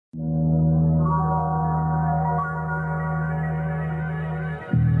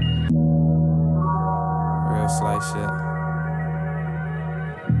type shit.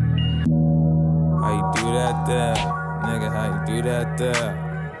 How you do that there? Nigga, how you do that there?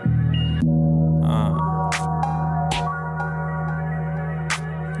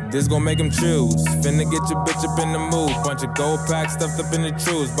 This gon' make him choose. Finna get your bitch up in the mood. Bunch of gold packs stuffed up in the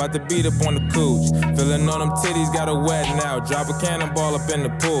trues. About to beat up on the cooch. Feeling on them titties, got her wet now. Drop a cannonball up in the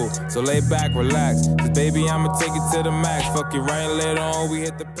pool. So lay back, relax. Cause baby, I'ma take it to the max. Fuck you right, later on, we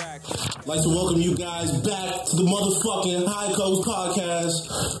hit the pack. I'd like to welcome you guys back to the motherfucking High Coast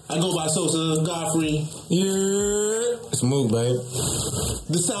Podcast. I go by Sosa Godfrey. Yeah. It's Mook, babe.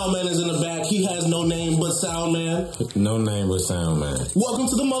 The sound man is in the back. He has no name but sound man. No name but sound man. Welcome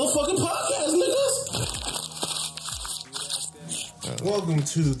to the motherfucking podcast, niggas. Welcome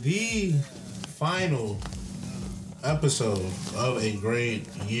to the final episode of a great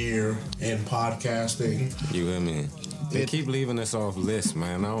year in podcasting. You hear me? They keep leaving us off lists,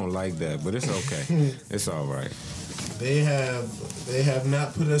 man. I don't like that, but it's okay. It's all right. They have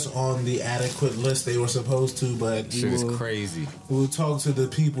not put us on the adequate list they were supposed to, but Shit is crazy. We'll talk to the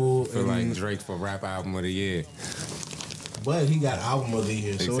people. Feel like Drake for Rap Album of the Year. But he got Album of the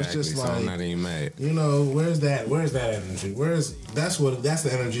Year, so Exactly. it's just So like, I'm not even mad. you know, where's that energy? That's the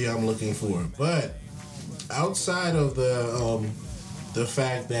energy I'm looking for. But outside of the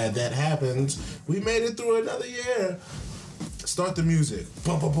fact that happens, we made it through another year. Start the music.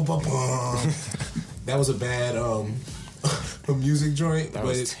 Bum, bum, bum, bum, bum. That was a bad a music joint. That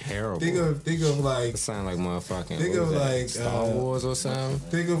was terrible. Think of like It sound like motherfucking. Think what of was that, like Star Wars or something.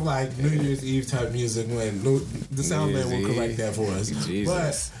 Think of like New Year's Eve type music when the sound man will correct that for us.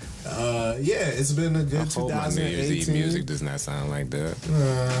 Jesus. But yeah, it's been a good I hope my New Year's 2018. Eve music does not sound like that.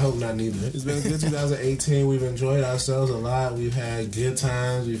 I hope not neither. It's been a good 2018. We've enjoyed ourselves a lot. We've had good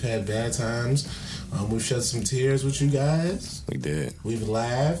times. We've had bad times. We've shed some tears with you guys. We did. We've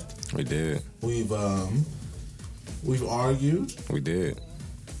laughed. We did. We've argued. We did.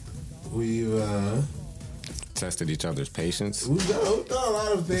 We've Tested each other's patience. We've done a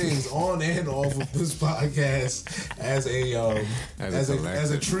lot of things on and off of this podcast as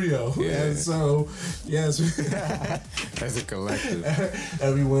a trio. Yeah. And so, yes, As a collective.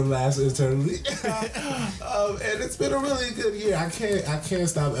 everyone laughs internally. And it's been a really good year. I can't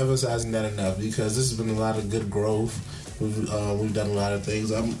stop emphasizing that enough because this has been a lot of good growth. We've done a lot of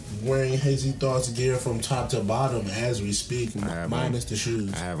things. I'm wearing Hazy Thoughts gear from top to bottom as we speak, minus the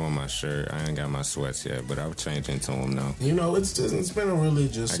shoes. I have on my shirt. I ain't got my sweats yet, but I'll change into them now. You know, it's been a really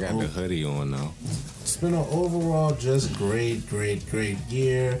just. I got the hoodie on though. It's been an overall just great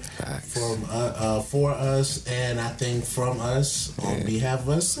year Facts. for us, and I think from us on behalf of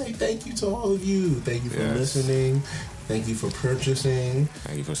us. Say thank you to all of you. Thank you for listening. Thank you for purchasing.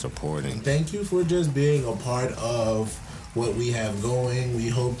 Thank you for supporting. Thank you for just being a part of what we have going. We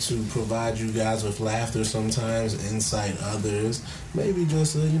hope to provide you guys with laughter sometimes, insight others, maybe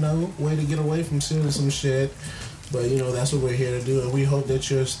just a way to get away from some shit. But that's what we're here to do, and we hope that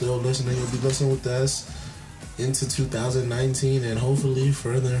you're still listening. You'll be listening with us into 2019 and hopefully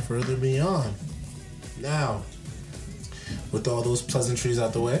further and further beyond. Now, with all those pleasantries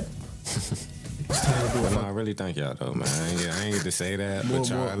out the way, it's time to do But no, I really thank y'all though, man. I ain't get to say that, but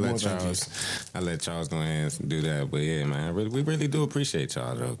I let Charles go ahead and do that. But yeah, man, we really do appreciate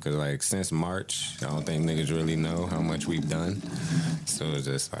y'all though, cause like since March, I don't think niggas really know how much we've done. So it's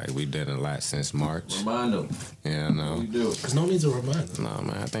just like we did a lot since March. Remind them. Yeah, I know. We do. There's no need to remind them. No,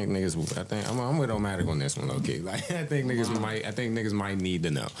 man. I think I'm with Omatic on this one, okay? Like I think niggas might need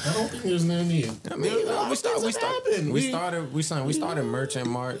to know. I don't think there's no need. I mean, we started merch in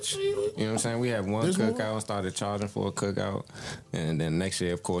March. You know what I'm saying? We had one cookout and started charging for a cookout, and then next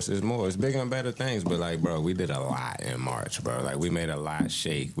year, of course, there's more. It's bigger and better things, but like, bro, we did a lot in March, bro. Like, we made a lot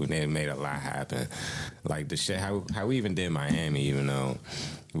shake. We made a lot happen. Like the shit, how we even did Miami, even though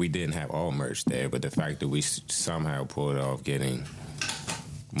we didn't have all merch there, but the fact that we somehow pulled off getting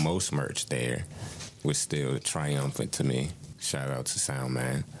most merch there was still triumphant to me. Shout out to Sound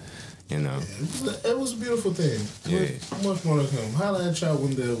Man. You know, it was a beautiful thing. Yeah, much more to come. Holla at y'all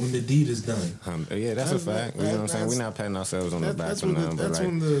when the deed is done. Yeah, that's a fact. You know what I'm saying? We're not patting ourselves on the back for nothing, but like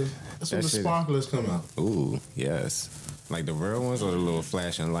when the sparklers come out. Ooh, yes. Like the real ones or the little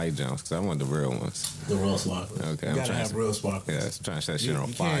flashing light jumps? Because I want the real ones. The real sparklers. Okay, you gotta have real sparklers. Yeah, I'm trying to set shit on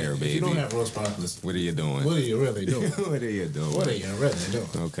fire, baby. If you don't have real sparklers, what are you doing? What are you really doing? What are you doing? What are you really doing?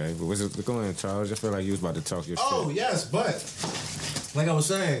 Okay, but what's it going, Charles? I feel like you was about to talk your shit. Oh, yes, but like I was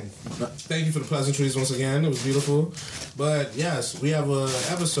saying, thank you for the pleasantries once again. It was beautiful. But yes, we have a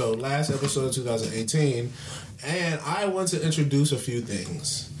last episode of 2018, and I want to introduce a few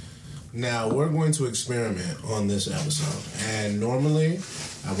things. Now, we're going to experiment on this episode. And normally,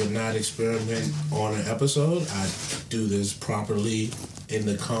 I would not experiment on an episode. I do this properly in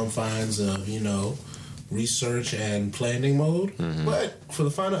the confines of, research and planning mode. Mm-hmm. But for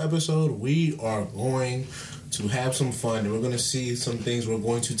the final episode, we are going to have some fun. And we're going to see some things we're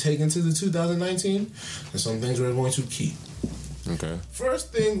going to take into the 2019 and some things we're going to keep. Okay.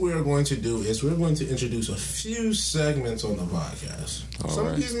 First thing we're going to do is we're going to introduce a few segments on the podcast. Some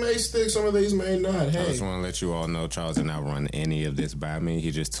of these may stick, some of these may not. Hey, I just want to let you all know Charles did not run any of this by me. He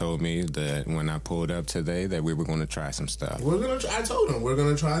just told me that when I pulled up today that we were going to try some stuff. I told him we're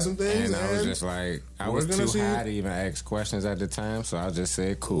going to try some things. And I was just like, I was too high to even ask questions at the time, so I just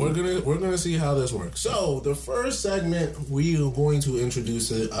said, cool. We're gonna see how this works. So the first segment we are going to introduce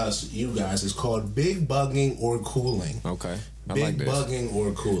to you guys, is called Big Bugging or Cooling. Okay. I Big like this. Bugging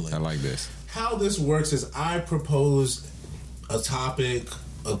or Cooling. I like this. How this works is I propose a topic,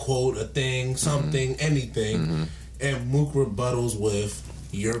 a quote, a thing, something, anything, and Mook rebuttals with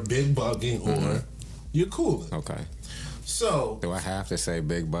your big bugging or your cooling. Okay. So, do I have to say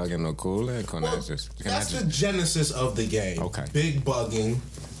big bugging or cooling? That's the genesis of the game. Okay. Big bugging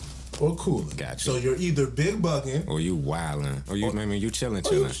or cooling. Gotcha. So you're either big bugging or you wilding, or you chilling.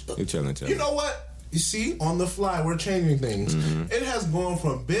 You chilling. You know what? You see, on the fly, we're changing things. It has gone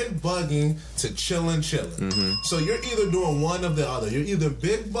from big bugging to chilling. So you're either doing one of the other. You're either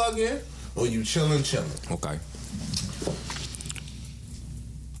big bugging or you chilling. Okay.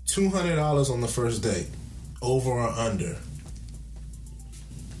 $200 on the first date. Over or under?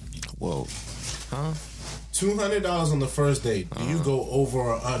 Whoa. Huh? $200 on the first date. Do you go over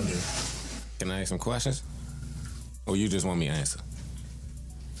or under? Can I ask some questions? Or you just want me to answer?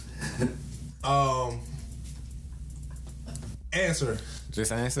 Answer.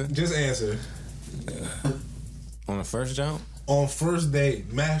 Just answer? Just answer. On the first jump? On first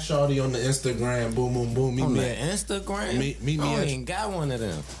date, Matt Shawty on the Instagram, boom, boom, boom. On the Instagram? Meet me. I ain't got one of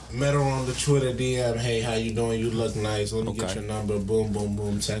them. Met her on the Twitter DM. Hey, how you doing? You look nice. Let me get your number. Boom, boom,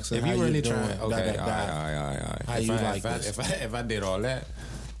 boom. Text her. If how you really you doing? trying, okay, all right. How you like this? If I did all that,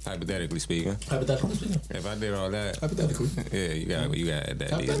 hypothetically speaking. If I did all that. Hypothetically. Yeah, you got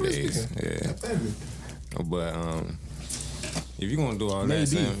that these days. Yeah. Hypothetically. But if you're gonna do all that,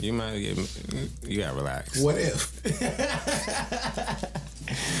 Sam, you gotta relax. What if?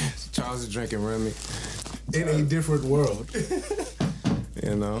 Charles is drinking Remy in a different world.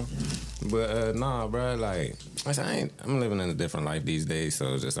 But nah, bro. Like I said, I'm living in a different life these days.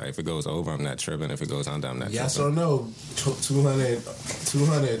 So it's just like if it goes over, I'm not tripping. If it goes under, I'm not yes tripping. Yes or no?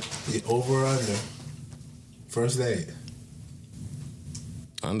 200 over or under? First date.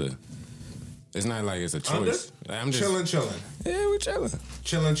 Under. It's not like it's a choice. Like, I'm just chilling. Yeah, we chilling.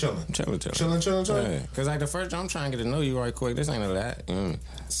 Chilling. Yeah, because like the first time I'm trying to get to know you right quick. This ain't a lot.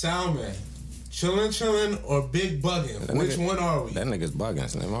 Soundman. Chilling or big bugging? Which one are we? That nigga's bugging.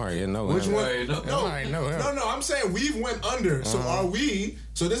 So I'm already know him. Which one? No, I'm saying we went under. So are we?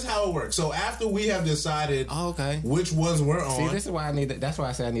 So this is how it works. So after we have decided which ones we're on. See, this is why that's why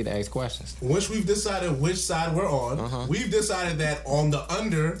I say I need to ask questions. Once we've decided which side we're on, we've decided that on the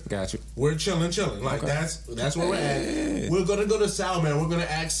under, got you. We're chilling. Like that's where we're at. We're gonna go to Salman. We're gonna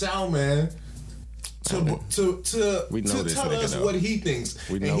ask Salman to tell us what he thinks,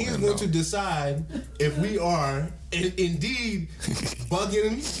 and he's going to decide if we are indeed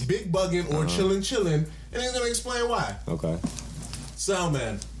bugging, big bugging, or chilling, and he's going to explain why. Okay.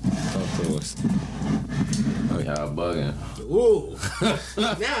 Salman. Of course. Oh, y'all bugging. Ooh.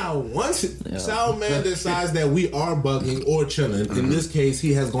 Now, once Salman decides that we are bugging or chilling, in this case,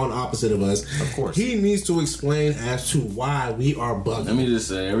 he has gone opposite of us. Of course. He needs to explain as to why we are bugging. Let me just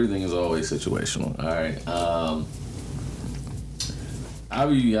say, everything is always situational. All right. I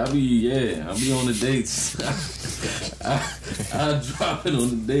be on the dates. I drop it on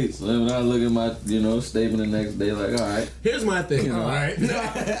the dates. When I look at my, statement the next day, like, all right. Here's my thing. All right.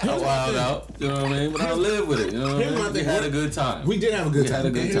 I wild out. You know what I mean? But I live with it. You know what I mean? We had a good time. We did have a good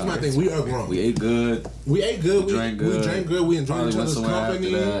time. Here's my thing. We are grown. We ate good. We drank good. We drank good. We enjoyed each other's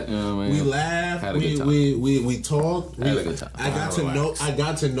company. That, you know what I mean? We laughed. Had a good time. We talked. Had a good time. I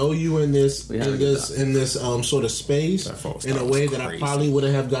got to know you in this sort of space in a way that I probably would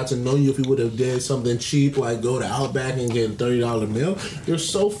have got to know you if we would have did something cheap like go to Outback and get a $30 meal. You're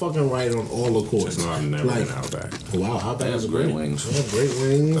so fucking right on all the courts. No, I've never been Outback. Wow, Outback is great wings. They have great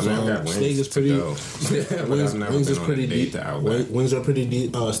wings. I mean, I've got steak is pretty. Wings is pretty deep. Wings are pretty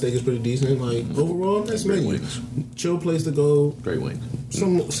deep. Steak is pretty decent. Like overall, nice menu. Chill place to go. Great wings.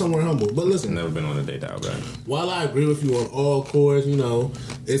 Somewhere humble. But listen, never been on a date to Outback. While I agree with you on all chords,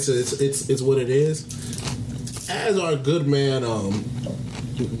 it's what it is. As our good man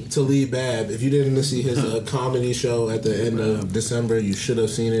Talib Bab. If you didn't see his comedy show at the end of December, you should have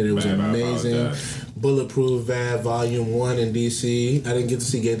seen it. It was amazing. Bulletproof Vab Volume 1 in DC. I didn't get to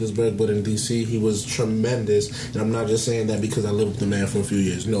see Gaithersburg, but in DC he was tremendous. And I'm not just saying that because I lived with the man for a few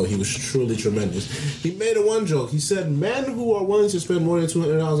years. No, he was truly tremendous. He made a one joke. He said, men who are willing to spend more than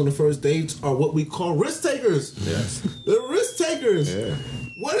 $200 on the first dates are what we call risk takers. Yes. They're risk takers. Yeah.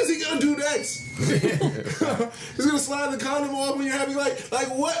 What is he gonna do next? He's gonna slide the condom off when you're having what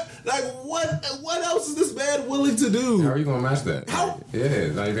else is this man willing to do? How are you gonna match that? How?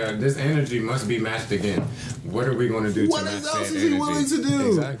 This energy must be matched again. What are we gonna do? What to match else that is he energy? willing to do?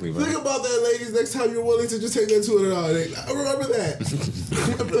 Exactly, bro. Think about that, ladies. Next time you're willing to just take that $200, remember that.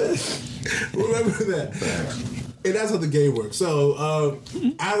 Remember that. And that's how the game works. So,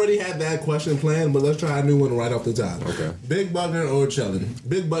 I already had that question planned, but let's try a new one right off the top. Okay. Big bugging or chilling?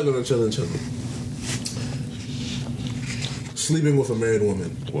 Big bugging or chilling? Sleeping with a married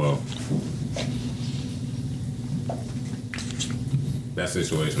woman. Well, that's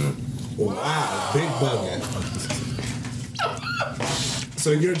situational. Wow, big bugging.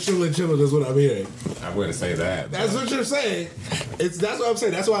 So you're chilling, that's what I'm hearing. I wouldn't say that. That's what you're saying. That's what I'm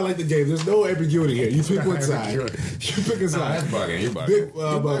saying. That's why I like the game. There's no ambiguity here. You pick one side. You pick a side. That's bugging. You're bugging. Big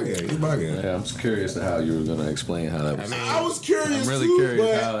bugging. You're bugging. Yeah, I'm just curious to how you were gonna explain how that was. I was curious I'm really too,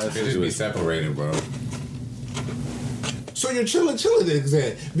 curious how but that They just be separated, bro. so you're chilling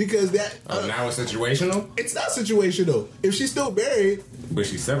then, because that Now it's situational, it's not situational. If she's still married, but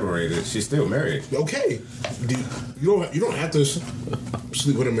she's separated. She's still married. okay, you don't have to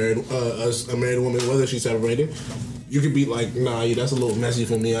sleep with a married woman whether she's separated. You could be like, nah, that's a little messy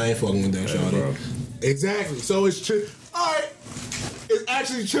for me. I ain't fucking with that, shawty. Exactly. So it's chill. All right, it's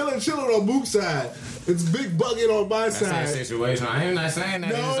actually chilling on Mook's side. It's big bugging on my That's side. not situational. I am not saying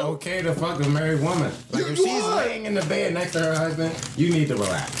that No. it's okay to fuck a married woman. Like if You she's are. laying in the bed next to her husband, you need to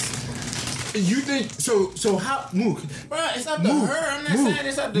relax. You think so? So how, Mook? Bro, it's up to her. I'm not saying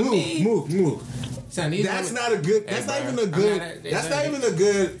it's up to me. Mook. Son, these That's women- not a good. That's Hey, not bro, even a I'm good. not- That's not even a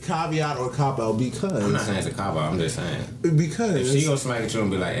good caveat or cop out because I'm not saying it's a cop out. I'm just saying. because If she gonna smack at you and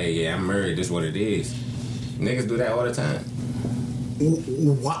be like, "Hey, yeah, I'm married. This what it is." Niggas do that all the time.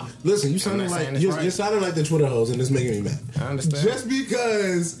 Why? Listen, you sounding not like saying it's right. you're sounding like the Twitter hoes, and it's making me mad. I understand. Just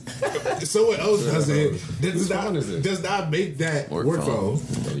because someone else does it Whose phone is this? does not make that Work work phone.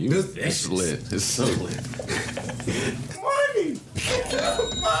 phone. You Does- It's lit. It's so lit. money.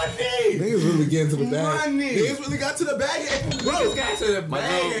 Niggas really get into the bag. Money. Niggas really got to the bag. Bro, Got to the My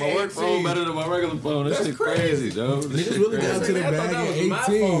bag. work phone better than my regular phone. That That's shit crazy, Joe. This niggas shit really crazy. got to the I thought bag that at was my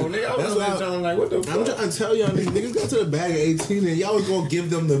 18. phone, nigga. I was That's why trying like, what the I'm fuck? trying to tell y'all, these niggas got to the bag at 18 and y'all was gonna give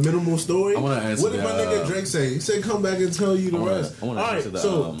them the minimal story. I wanna answer What did my that, nigga Drake say? He said, "Come back and tell you the rest." I wanna All right, answer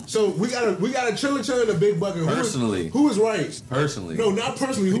that, so we gotta chill in the big bucket. Personally. who is right? Personally. No, not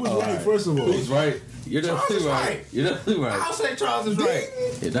personally. Who is right? Alright. First of all, Who's right? You're Charles definitely is right. right. You're definitely right. I'll say Charles is right.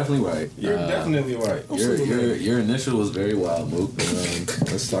 You're definitely right. You're definitely right. Your initial was very wild, Mook.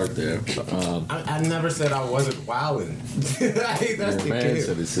 Let's start there. I never said I wasn't wilding. That's Your the man kid.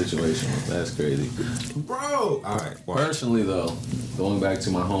 said it's situational. That's crazy. Bro. All right. Well, Personally, though, going back to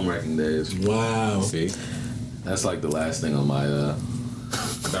my home wrecking days, wow. see, that's like the last thing on my.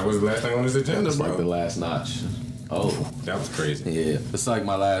 that was the last thing on his agenda, That's like the bro. last notch. Oh, That was crazy. yeah. It's like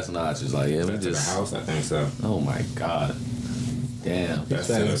my last notch. It's like, yeah, we Back to the just. house, I think so. Oh my god. Damn. That's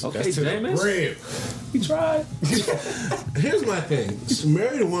to the, Okay, that's to the Jameis. crib. We tried. Here's my thing: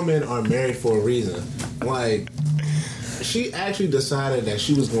 married women are married for a reason. Like, she actually decided that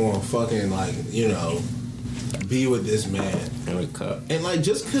she was going to fucking be with this man. And a cup. And like,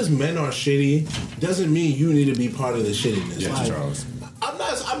 just because men are shitty doesn't mean you need to be part of the shittiness. Yes, Like, Charles.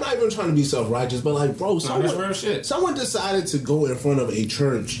 I'm not even trying to be self-righteous, but like, bro, that's real shit. someone decided to go in front of a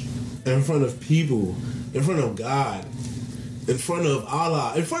church, in front of people, in front of God, in front of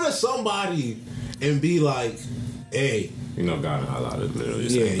Allah, in front of somebody, and be like, hey, You know, God and Allah is literally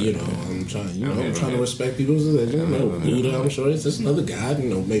the yeah, same you thing. know, I'm trying, I'm I'm trying to respect people's religion. Buddha, I'm sure it's just another God,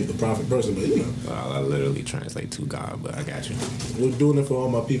 maybe the prophet person, but I literally translate to God, but I got you. we're doing it for all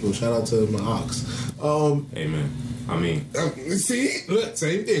my people. Shout out to my ox. Amen. I mean, See, look,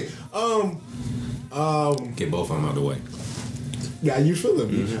 same thing. get both of them out of the way. Yeah, you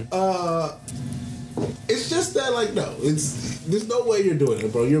feeling me? It's just that, like, no, there's no way you're doing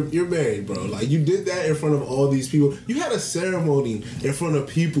it, bro. You're married, bro. Like, you did that in front of all these people. You had a ceremony in front of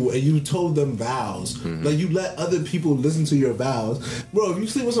people, and you told them vows. Like, you let other people listen to your vows, bro. If you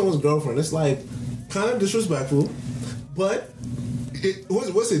sleep with someone's girlfriend, it's like kind of disrespectful, but.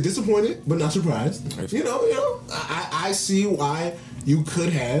 What's it? Disappointed, but not surprised. You know. I see why you could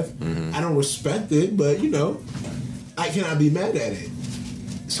have. I don't respect it, but I cannot be mad at it.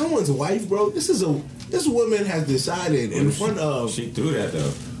 someone's wife, bro. This woman has decided in front of. She threw that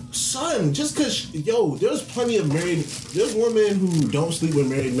though. Son, just because, there's plenty of there's women who don't sleep with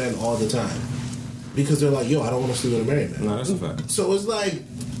married men all the time. Because they're like, I don't want to sleep with a married man. No, that's a fact. So it's like,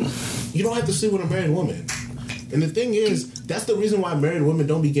 you don't have to sleep with a married woman. And the thing is, that's the reason why married women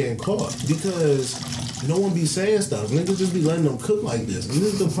don't be getting caught. Because no one be saying stuff. Niggas just be letting them cook like this. And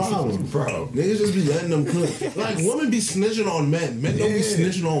this is the problem. Bro. Niggas just be letting them cook. Like, women be snitching on men. Men don't be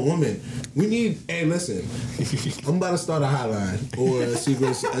snitching on women. We need, hey, listen. I'm about to start a hotline or a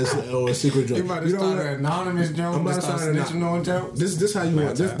secret joke. You about to start an anonymous joke? I'm about to start snitching on jokes? This how you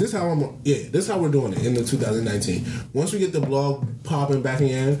want. This how we're doing it in the 2019. Once we get the blog popping back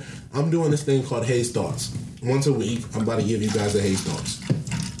in, I'm doing this thing called Hayes Thoughts. Once a week, I'm about to give you guys a Hayes Thoughts.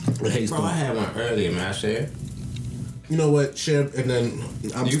 Bro, I had one earlier, man. I shared. You know what? Share, and then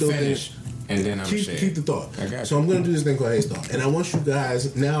I'm you still finish, and then I'm share. Keep the thought. I got you. So I'm going to do this thing called Hayes Thought. And I want you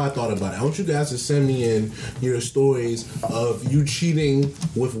guys, now I thought about it, I want you guys to send me in your stories of you cheating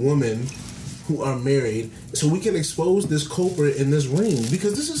with women who are married so we can expose this culprit in this ring,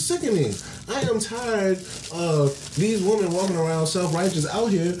 because this is sickening. I am tired of these women walking around self-righteous out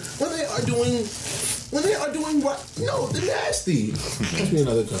here when they are doing what? No, they're nasty. Pass me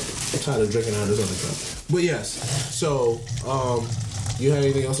another cup. I'm tired of drinking out of this other cup. But yes, so, you have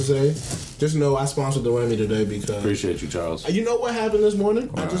anything else to say? Just know I sponsored the Remy today because... Appreciate you, Charles. You know what happened this morning?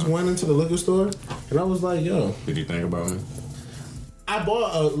 I just went into the liquor store and I was like, yo. Did you think about me? I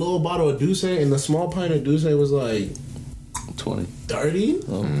bought a little bottle of Douce and the small pint of Douce was like... 20.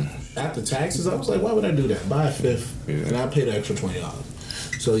 30? After taxes, I was like, why would I do that? Buy a fifth and I paid the extra $20.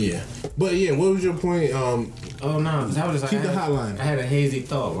 So yeah, but yeah, what was your point? Oh no, that was keep the hotline. I had a hazy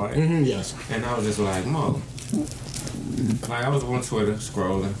thought, right? Mm-hmm, yes. And I was just like, Mo. Like I was on Twitter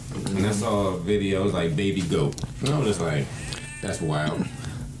scrolling, and I saw videos like baby goat, and I was just like, that's wild.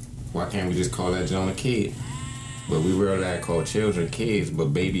 Why can't we just call that John a kid? But we realized call children kids,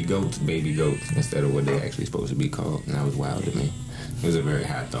 but baby goats instead of what they're actually supposed to be called, and that was wild to me. It was a very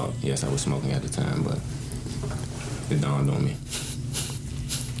hot thought. Yes, I was smoking at the time, but it dawned on me.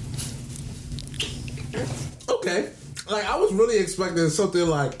 Okay. Like, I was really expecting something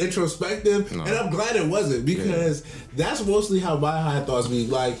like introspective, and I'm glad it wasn't, because that's mostly how my high thoughts be.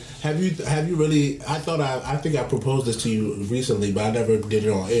 Like, have you really? I think I proposed this to you recently, but I never did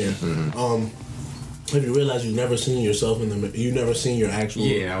it on air. Have you realized you've never seen yourself you've never seen your actual?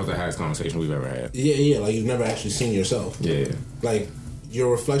 Yeah, that was the highest conversation we've ever had. Yeah, like you've never actually seen yourself. Yeah, like. Your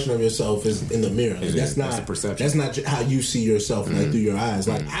reflection of yourself is in the mirror. Like, that's not perception. That's not how you see yourself, like through your eyes.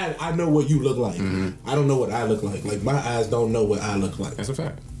 Like I know what you look like. I don't know what I look like. Like my eyes don't know what I look like. That's a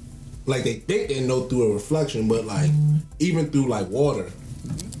fact. Like they think they know through a reflection, but like even through like water,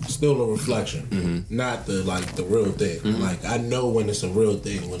 still a reflection, not the real thing. Like I know when it's a real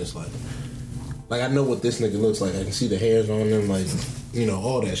thing, when it's like I know what this nigga looks like. I can see the hairs on him, like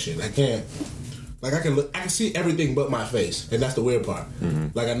all that shit. I can't. Like I can see everything but my face, and that's the weird part.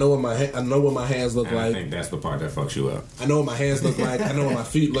 Like I know what my hands look like. I think that's the part that fucks you up. I know what my hands look like. I know what my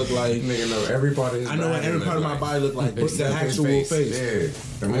feet look like. Nigga know every part of his I know what every part of my body look like. But the actual face. Yeah,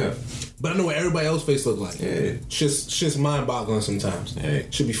 come here. But I know what everybody else's face look like. Yeah, shit's mind boggling sometimes. Yeah,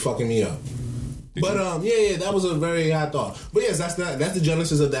 should be fucking me up. But that was a very high thought. But yes, that's the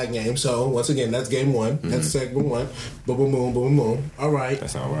genesis of that game. So once again, that's game one. That's segment one. Boom, boom, boom, boom, boom. All right.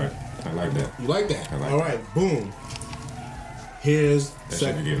 That's all right. I like that. You like that? I like all right. Boom. Here's that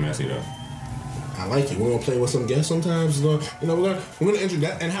shit can get messy though. I like it. We're gonna play with some guests sometimes. We're gonna introduce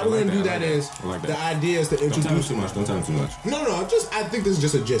that, and how we're gonna do that is the idea is to introduce. Don't tell them too much. No. I think this is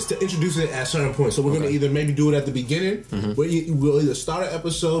just a gist to introduce it at certain points. So we're gonna either maybe do it at the beginning, where we'll either start an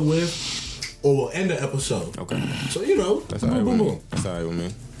episode with, or we'll end the episode. Okay. So that's all right with me. That's all right with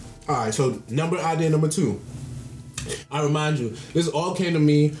me. All right. So idea number 2. I remind you, this all came to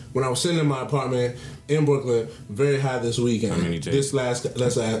me when I was sitting in my apartment in Brooklyn, very high this weekend. How many J's? This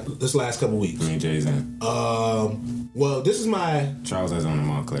last couple weeks. How many J's in? Well, this is my... Charles has on a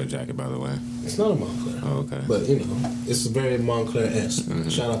Montclair jacket, by the way. It's not a Montclair. Oh, okay. But, it's very Montclair-esque.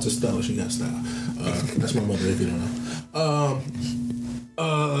 Shout out to Stella. She got style. That's my mother, if you don't know.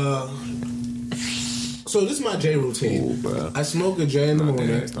 So this is my J routine. Ooh, I smoke a J in the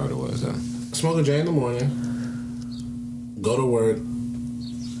morning. I thought it was, Smoke a J in the morning. Go to work.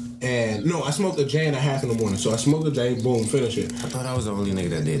 And no, I smoked a J and a half in the morning. So I smoked a J, boom, finish it. I thought I was the only nigga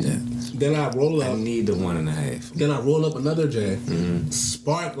that did that. Then I roll up. I need the 1.5. Then I roll up another J.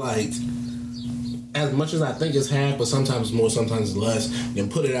 Spark like as much as I think it's half, but sometimes more, sometimes less.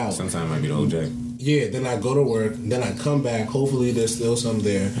 Then put it out. Sometimes it might be the whole J. Yeah, then I go to work. Then I come back. Hopefully there's still some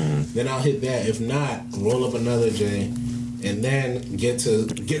there. Then I'll hit that. If not, roll up another J. and then get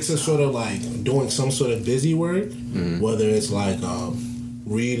to sort of like doing some sort of busy work, whether it's like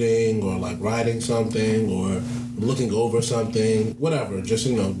reading or like writing something or looking over something, whatever, just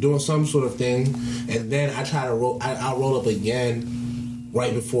doing some sort of thing, and then I try to I'll roll up again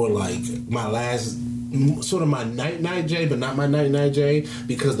right before like my last sort of my night J, but not my night J,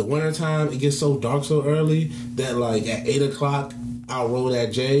 because the wintertime it gets so dark so early that like at 8 o'clock I'll roll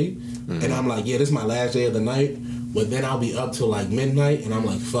that J, and I'm like, yeah, this is my last day of the night. But then I'll be up till like midnight, and I'm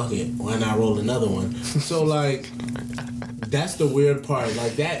like, fuck it, why not roll another one? So like, that's the weird part.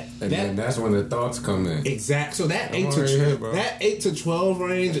 Like that, and then that's when the thoughts come in. Exact. So that 8 to 12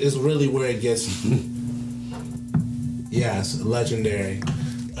 range is really where it gets. Yes, legendary.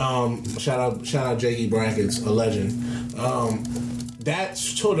 Shout out Jakey Brackets, a legend. That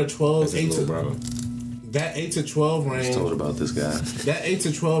sort of 12, 8 to bro. That 8 to 12 range. I was told about this guy. That 8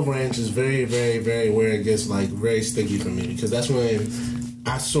 to 12 range is very, very, very where it gets like very sticky for me, because that's when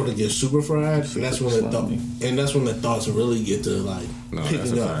I sort of get super fried, and that's when the thoughts really get to like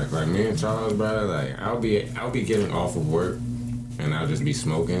picking up. Fact. Like me and Charles, bro, like I'll be getting off of work, and I'll just be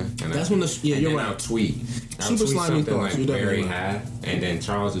smoking, and that's when you're right. I'll tweet. Super tweet slimy something thoughts. like very high, and then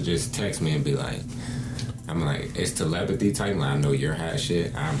Charles will just text me and be like, I'm like, it's telepathy type. Like, I know you're high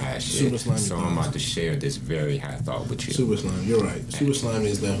shit, I'm high shit. Super slimy so thoughts. I'm about to share this very high thought with you. Super slimy, you're right. Super slimy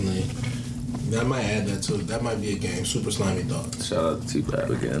is definitely. I might add that too. That might be a game. Super slimy thoughts. Shout out to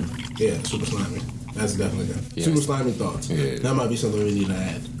T-Bab again. Yeah, super slimy. That's definitely good. Yes. Super slimy thoughts. Yeah. That might be something we need to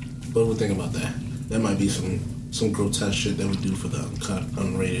add. What do we think about that? That might be some grotesque shit that we do for the uncut,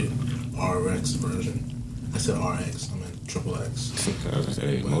 unrated RX version. I said RX. I meant triple X. I was gonna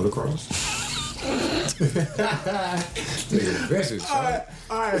say motocross.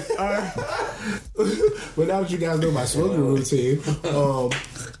 All right. But now that you guys know my smoking routine,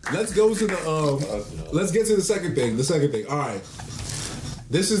 let's go to the let's get to the second thing. All right.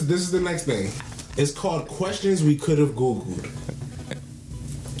 This is the next thing. It's called questions we could have Googled.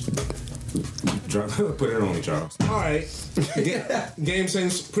 Put it on me, Charles. All right. Game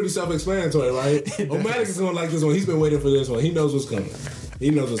seems pretty self-explanatory, right? Omatic is gonna like this one. He's been waiting for this one. He knows what's coming.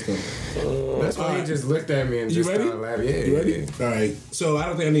 That's why he just looked at me and just started laughing. Yeah, you ready? Yeah. All right. So I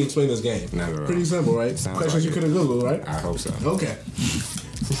don't think I need to explain this game. Never. Pretty simple, right? Questions like you could have Googled, right? I hope so. Okay.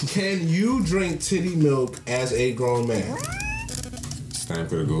 Can you drink titty milk as a grown man? Stan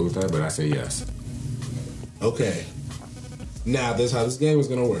could have Googled that, but I say yes. Okay. Now, this is how this game is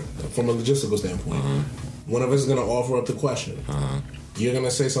going to work from a logistical standpoint. One of us is going to offer up the question. You're going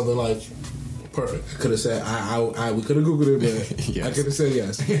to say something like, perfect. Could have said, we could have Googled it, but yes. I could have said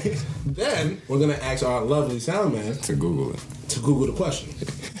yes. Then, we're going to ask our lovely sound man to Google it. To Google the question.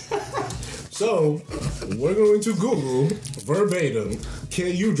 So, we're going to Google verbatim,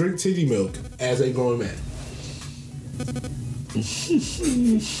 can you drink titty milk as a grown man?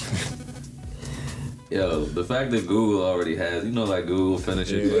 Yo, the fact that Google already has, like Google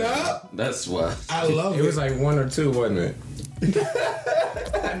finishes. Yeah. That's why. I love it. It was like 1 or 2, wasn't it?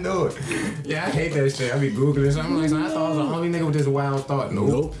 I know it. Yeah, I hate that shit. I be Googling something like that. I thought I was the only nigga with this wild thought.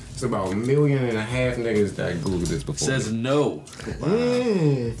 Nope. It's about 1.5 million niggas that Googled this before. Says no.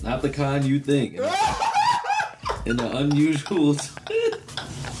 Wow. Not the kind you think. In the unusual.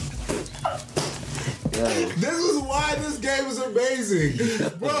 This is why this game is amazing.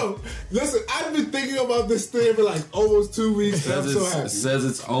 Bro, listen, I've been thinking about this thing for like almost 2 weeks. I'm so happy. Says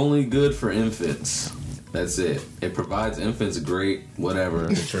it's only good for infants. That's it. It provides infants great whatever.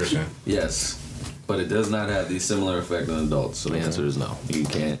 Nutrition. Yes. But it does not have the similar effect on adults. So the answer is no. You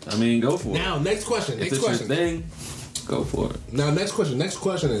can't. I mean, go for it. Now, next question. If it's your thing, go for it. Now, next question. Next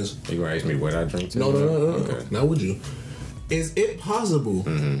question is... You gonna ask me what I drink? No. Okay. Now, would you? Is it possible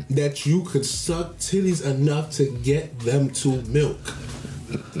that you could suck titties enough to get them to milk?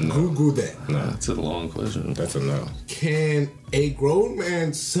 No. Google that. No. That's a long question. That's a no. Can a grown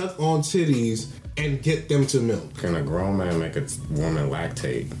man suck on titties and get them to milk? Can a grown man make a woman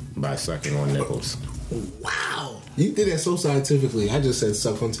lactate by sucking on nipples? Wow. You did that so scientifically. I just said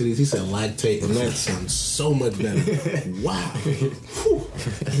suck on titties. He said lactate, and that sounds so much better. Wow. Whew.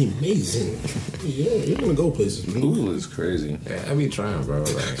 Amazing. Yeah, you're going to go places. Google is crazy. Yeah, I be trying, bro.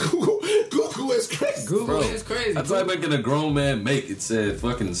 Like, Google is crazy. Google is crazy. I tried making a grown man make it said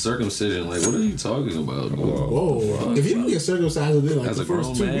fucking circumcision. Like, what are you talking about? Whoa. If you don't get circumcised within like as the a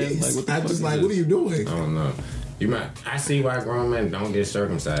first grown 2 man, weeks, like, I'm just like, what are you doing? I don't know. I see why grown men don't get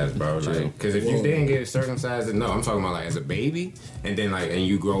circumcised, bro. Like, because if you didn't get circumcised, no, I'm talking about like as a baby, and then like, and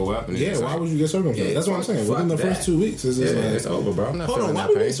you grow up, and why would you get circumcised? Yeah, that's what I'm saying. Within the first 2 weeks, it's just it's over, bro. I'm not hold on, why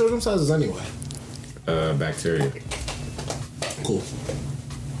do we get circumcised anyway? Bacteria. Cool.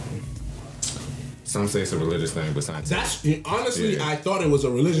 Some say it's a religious thing, but scientific. That's honestly, I thought it was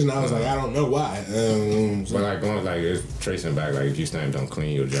a religion. I was like, I don't know why. But like going like it's tracing back, like G-stamp don't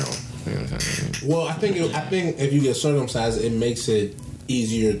clean your junk. You know what I'm saying? Well, I think if you get circumcised, it makes it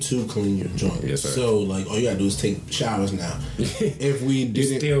easier to clean your joint. Yes, sir. So like all you gotta do is take showers now. If we You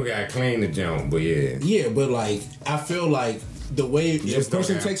didn't, still gotta clean the junk, but yeah, but like I feel like the way the just don't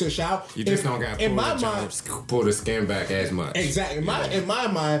person have- takes a shower, you just don't gotta pull the skin back as much. Exactly. In my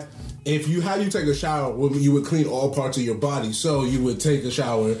mind, if you how you take a shower, you would clean all parts of your body. So you would take a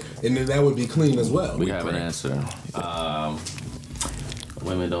shower, and then that would be clean as well. We have an answer.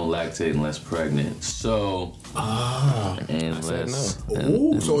 Women don't lactate unless pregnant. So unless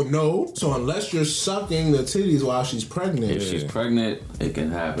So unless you're sucking the titties while she's pregnant, if she's pregnant, it can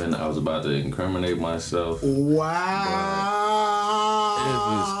happen. I was about to incriminate myself. Wow.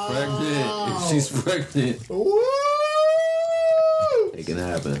 If she's pregnant, Woo! it can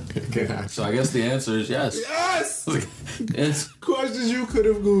happen. So I guess the answer is yes. Yes. Yes. Questions you could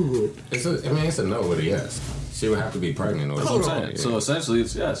have Googled. It's a no with a yes. She would have to be pregnant or That's what I'm saying. So essentially,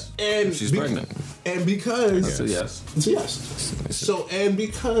 it's yes. And If she's pregnant. And because That's a yes. it's a yes. So and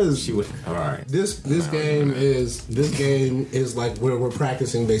because she would. All right. This game is like we're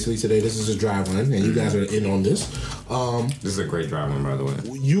practicing basically today. This is a dry run, and you guys are in on this. This is a great dry one, by the way.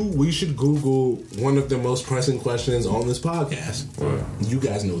 We should Google one of the most pressing questions on this podcast. You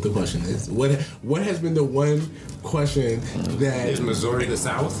guys know what the question is. What has been the one question that Is Missouri the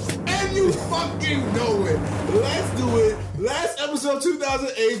South? And you fucking know it. Let's do it. Last episode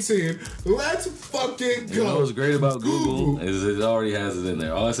 2018. Let's fucking go. You know what's great about Google is it already has it in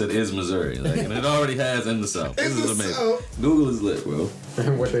there. All I said is Missouri, and it already has in the South. This is amazing. South. Google is lit, bro.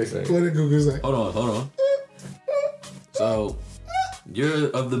 What they say? What did Google say? Hold on. So, you're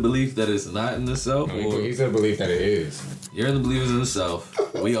of the belief that it's not in the South, or He's a belief that it is. you're in the belief it's in the South?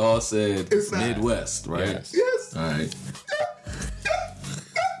 We all said It's not. Midwest, right? Yes. Yes. All right.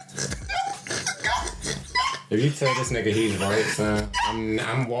 If you tell this nigga he's right, son,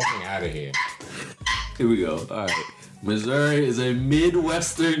 I'm walking out of here. Here we go. All right. Missouri is a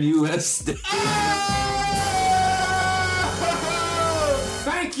Midwestern U.S. state.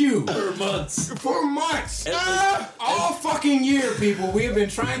 Thank you. For months. For months. All fucking year, people. We have been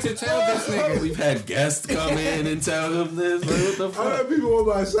trying to tell this nigga. We've had guests come in and tell him this. Like, what the I fuck? have people on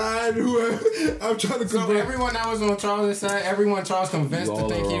my side who I'm trying to So convert. everyone that was on Charles' side, everyone Charles convinced You to all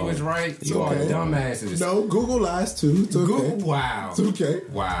think are he wrong. was right. You You all are are wrong. dumbasses. No, Google lies too. It's okay. Wow. It's okay.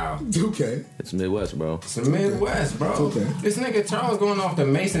 Wow. It's okay. It's Midwest, bro. It's the Midwest, bro. It's okay. This nigga Charles going off the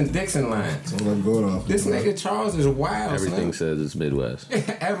Mason-Dixon line. That's what I'm going off. This nigga Charles is wild, Everything says it's Midwest.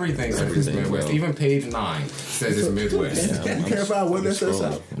 Everything says it's Everything, Midwest. bro. Even page 9 says it's Midwest. You can't find one that says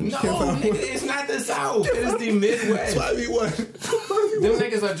scrolling. South. No, nigga, it's not the South. It is the Midwest. Find me one. Them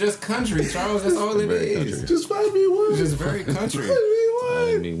niggas are just country, Charles. That's all it Very is. country. Just find me one. It's just very country. Find me one.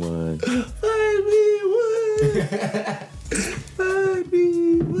 Anyone. Find me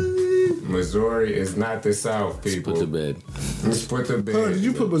one. Missouri is not the South, people. Put to bed. Let's put the bed. Hold on, did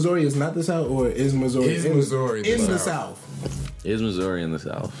you put Missouri is not the South, or is Missouri Is in, Missouri the in the South? South? Is Missouri in the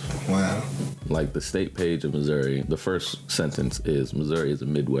South? Wow. Like the state page of Missouri, the first sentence is Missouri is a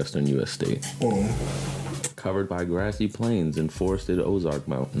Midwestern U.S. state. Covered by grassy plains and forested Ozark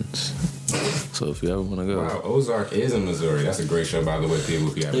Mountains. So if you ever want to go, Wow, Ozark is in Missouri. That's a great show, by the way,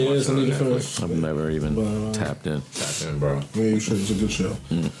 people. If you haven't Yeah, watched it's it on a need Netflix. I've never even tapped in. Tap in, bro. Yeah, you should. It's a good show.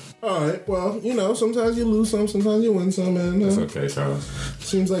 All right. Well, sometimes you lose some, sometimes you win some, and It's okay, Charles.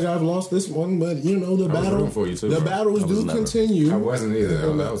 seems like I've lost this one, but the was battle, rooting for you too, the bro. battles do never. continue. I wasn't either.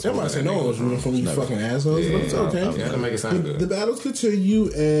 That was Everybody said no one was rooting for you, fucking assholes. But it's okay. You had to make it sound The good. battles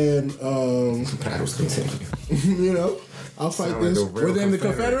continue, and Battles continue. I'll fight Sound like this. a real Were they in the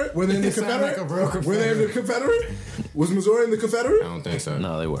Confederate. Confederate? Were they in the It sound like Confederate? a real Were they in the Confederate? Was Missouri in the Confederate? I don't think so.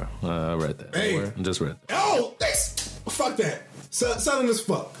 No, they were. I read that. Hey. They were. I just read that. Oh, fuck that. Southern as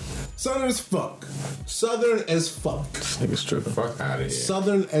fuck. Southern as fuck. Southern as fuck. Nigga's tripping. Fuck out of here.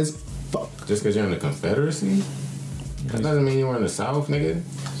 Southern as fuck. Just because you're in the Confederacy? That doesn't mean you were in the South, nigga.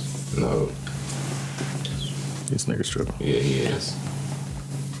 No. This nigga's tripping. Yeah, he is.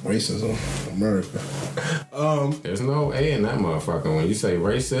 Racism. America. There's no A in that motherfucker. When you say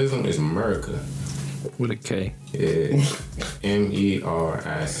racism, it's America. With a K. Yeah.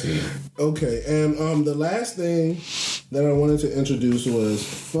 MERIC. Okay, and the last thing that I wanted to introduce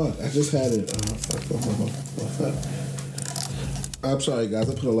was I just had it. I'm sorry, guys.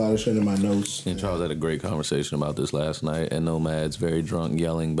 I put a lot of shit in my notes. And Charles had a great conversation about this last night. And Nomad's very drunk,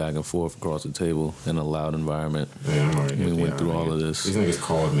 yelling back and forth across the table in a loud environment. Yeah, I'm already. We went through all of this. These niggas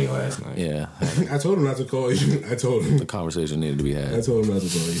called me last night. Yeah. I told him not to call you. I told him. The conversation needed to be had. I told him not to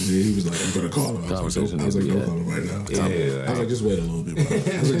call you. He was like, I'm going to call him. I was like, don't call him right now. Yeah, I was like, just wait a little bit, bro.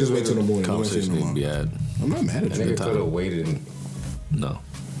 I was like, just wait till the morning. Conversation needed to be had. I'm not mad at you. Nigga could have waited. No.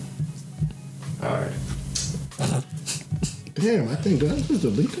 All right. Damn, I think that was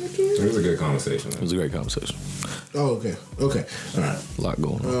delete that dude. It was a good conversation. It was a great conversation. Oh, okay. Okay. All right. A lot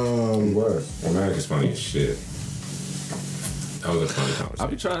going on. What? Romantic is funny as shit. That was a funny conversation. I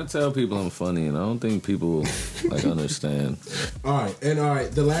be trying to tell people I'm funny, and I don't think people like understand. All right.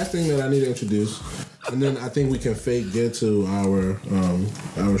 The last thing that I need to introduce, and then I think we can fake get to our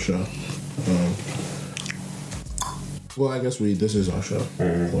show. Well, I guess this is our show.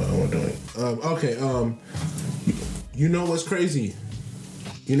 What we're doing. Okay. You know what's crazy?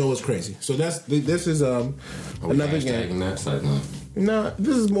 You know what's crazy? So this is another game. That side, no. No,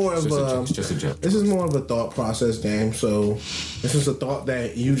 this is more of just a joke. This is more of a thought process game. So this is a thought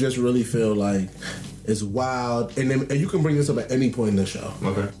that you just really feel like is wild, and you can bring this up at any point in the show.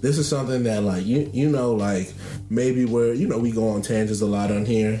 Okay. This is something that like you know like maybe we go on tangents a lot on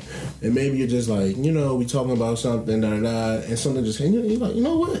here, and maybe you're just like we talking about something and something just you're like you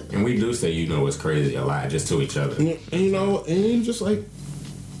know what? And we do say you know what's crazy a lot just to each other. And you just like.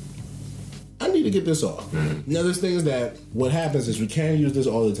 I need to get this off. Mm-hmm. Now, there's things that what happens is we can't use this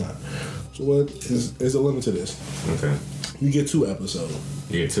all the time. So what is a limit to this? Okay. You get 2 episodes.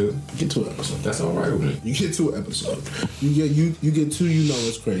 You get 2? You get 2 episodes. That's all right with me. You get 2 episodes. You get 2. You know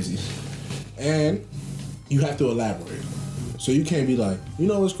it's crazy, and you have to elaborate. So you can't be like, you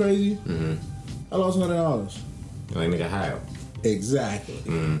know what's crazy? Mm-hmm. I lost $100. Like nigga, how? Exactly.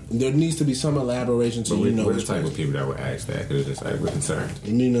 Mm-hmm. There needs to be some elaboration to we're what's the type crazy. of people that would ask that because it's just like we're concerned.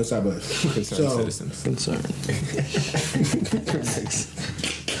 You need no type of Citizens. Concerned.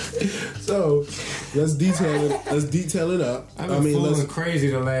 So let's detail it up. I've been feeling crazy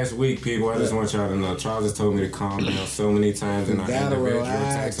the last week, people. I just want y'all to know. Charles has told me to calm down so many times in our individual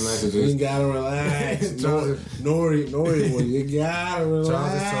text messages. You gotta relax. Nori, you gotta relax.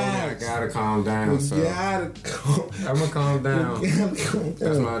 Charles has told me I gotta calm down. I'm gonna calm down.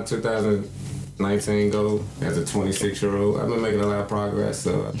 That's my 2019 goal as a 26-year-old. I've been making a lot of progress,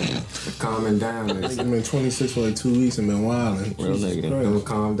 so I think calming down is. I've been 26 for like 2 weeks and been wilding. Real nigga. I'm gonna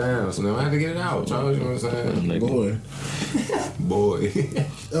calm down, so now I have to get it out, Charles. You know what I'm saying? Boy.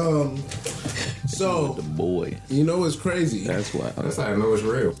 So The boy. you know what's crazy? That's why. That's how I know it's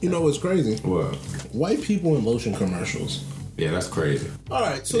real. You know what's crazy? What? White people in lotion commercials. Yeah, that's crazy. All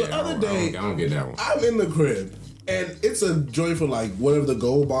right, so the other day I don't get that one. I'm in the crib. And it's a joint for like whatever the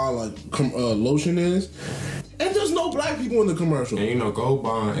Gold Bond lotion is, and there's no black people in the commercial. And you know, Gold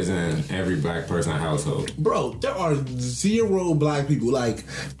Bond is in every black person's household. Bro, there are 0 black people, like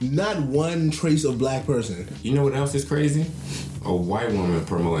not one trace of black person. You know what else is crazy? A white woman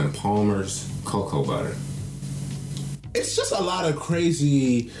promoting Palmer's cocoa butter. It's just a lot of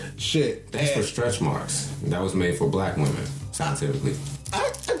crazy shit. That's for stretch marks. That was made for black women, scientifically.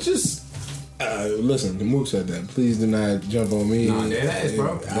 I just. Listen, the Mook said that. Please do not jump on me. No, dead ass,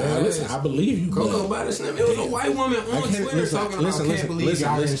 bro. Listen, I believe you. Cocoa butter, it was a white woman on Twitter talking about can't believe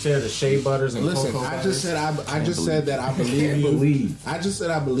y'all didn't share the shea butters and cocoa butters. I just said that I believe you. I just said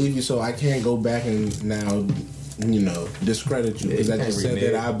I believe you, so I can't go back and now, discredit you because I just said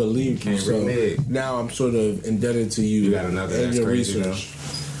that I believe you. So now I'm sort of indebted to you. You got another and that's your crazy, research.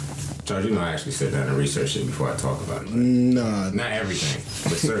 Charles, I actually sit down and research it before I talk about it. Nah. Not everything,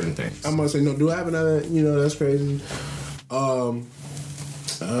 but certain things. I'm gonna say no. Do I have another? That's crazy. Oh.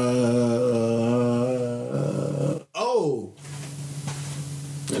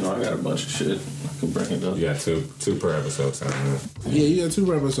 I got a bunch of shit. I can bring it up. You got two per episode, so yeah, you got 2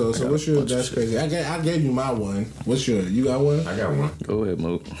 per episode. So what's your? That's crazy. I gave you my one. What's your? You got one? I got one. Go ahead,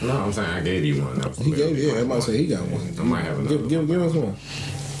 Mook. No, I'm saying I gave you one. That was He gave you. Yeah, I might say he got one. I might have another. Give us one.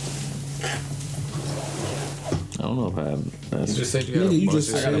 I don't know if I have. You just said you got a bunch.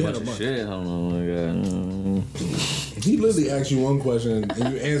 I got a bunch of shit. I don't know. He literally asked you one question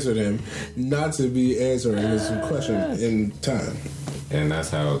and you answered him, not to be answering his question in time. And that's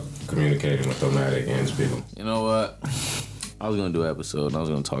how communicating with Nomadic ends people. You know what? I was gonna do an episode and I was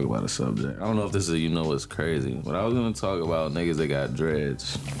gonna talk about a subject. I don't know if this is what's crazy, but I was gonna talk about niggas that got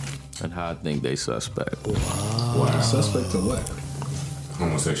dreads and how I think they suspect. Wow. Suspect to what?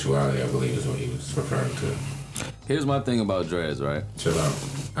 Homosexuality, I believe, is what he was referring to. Here's my thing about dreads, right? Chill out.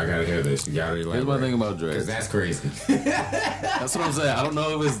 I gotta hear this. You gotta elaborate. Here's my thing about dreads. Because that's crazy. That's what I'm saying. I don't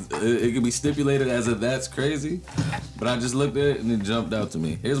know if it can be stipulated as if that's crazy, but I just looked at it and it jumped out to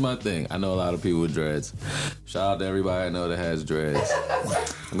me. Here's my thing. I know a lot of people with dreads. Shout out to everybody I know that has dreads.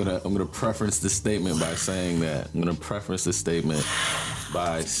 I'm gonna preference the statement by saying that.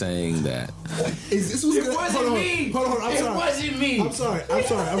 Is this what's It wasn't me. Hold on. It wasn't me. I'm sorry.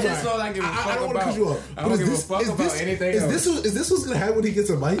 That's all I give a fuck I don't want to about. cut you off. I don't give a fuck about anything else. Is this what's gonna happen when he gets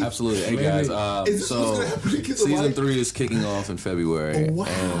a mic? Absolutely. Hey guys, Is this what's gonna happen when he gets a season mic? 3 is kicking off in February, Wow.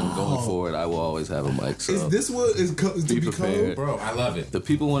 and going forward, I will always have a mic. So Is this what is to be become? prepared. Bro, I love it. The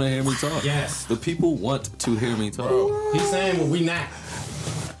people want to hear me talk. Yes. The people want to hear me talk. Bro, he's saying what we not.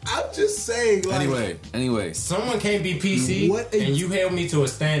 I'm just saying. Like, Anyway. Someone can't be PC, What a- and you held me to a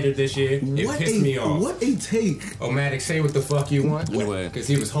standard this year. It pissed me off. What a take. Omatic, say what the fuck you want. Anyway, Because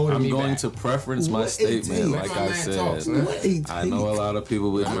he was holding I'm me going back. to preference my What a statement, take. like Let my I man said. talk, man. What a take. I know a lot of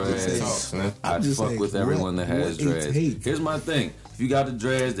people with I'm just saying. dreads. I I'm just fuck saying, with everyone that has what a dreads. take. Here's my thing. If you got the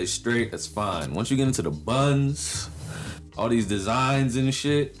dreads, they straight, that's fine. Once you get into the buns, all these designs and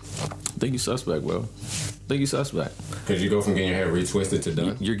shit, I think you suspect, bro. Because you go from getting your hair retwisted to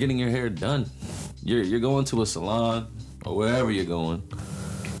done. You're getting your hair done. You're going to a salon or wherever you're going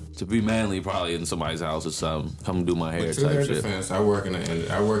to be manly, probably in somebody's house or something. Come do my hair But to their type shit. defense, I work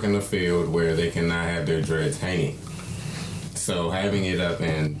in a field where they cannot have their dreads hanging. So having it up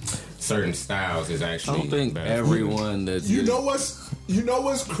in certain styles is I actually don't think better. everyone that's You know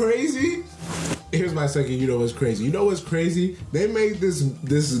what's crazy? Here's my second. You know what's crazy? You know what's crazy? They made this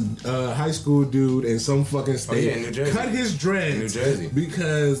high school dude in some fucking state in New Jersey. cut his dreads New Jersey.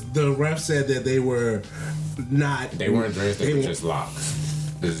 because the ref said that they were not. They weren't dreads; they were were- just locks.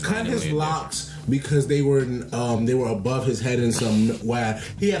 This is cut his randomly locks because they were above his head in some way.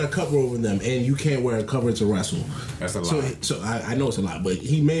 He had a cover over them, and you can't wear a cover to wrestle. That's a So, lot. so I know it's a lot, but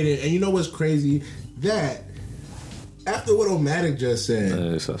he made it. And you know what's crazy? That after what Omatic just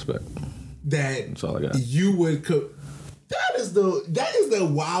said, suspect. that That's all I got. you would that is the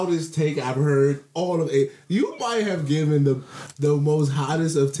wildest take I've heard all of it. You might have given the most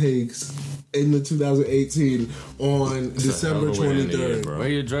hottest of takes in the 2018 on December hell of a way to end the year, 23rd. bro. Wear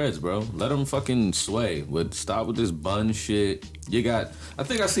your dreads, bro. Let them fucking sway. But stop with this bun shit. I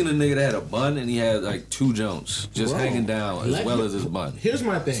think I seen a nigga that had a bun and he had like 2 Jones just Bro, hanging down as well as his bun. Here's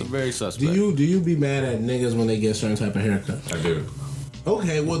my thing. It's very suspect. Do you be mad at niggas when they get certain type of haircut? I do.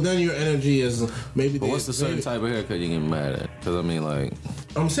 Okay, well then your energy is maybe. But what's the certain type of haircut you get mad at? Because I mean, like,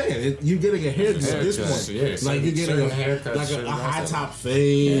 I'm saying you getting a haircut at this Haircut, point. yeah, Like certain- you're getting certain haircuts, like a certain high haircuts. top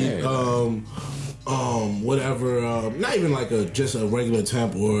fade, Yeah. whatever. Not even like just a regular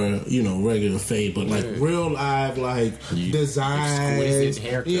temp or regular fade, but like real live like design, exquisite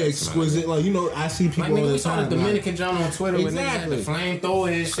haircuts, yeah, exquisite. Like I see people Like all nigga, the we saw time. the Dominican John on Twitter when they had the Exactly.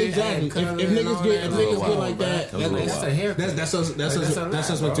 flamethrower and shit. Exactly. and color If and niggas all get that. like that, That's a haircut. that's suspect lot,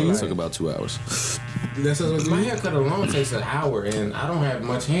 to bro. you. it took about 2 hours. That's suspect to My you. haircut alone takes an hour, and I don't have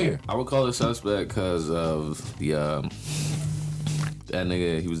much hair. I would call it suspect because of that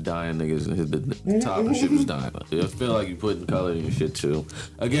nigga, he was dying, niggas. The top and shit was dying. I feel like you putting color in your shit too.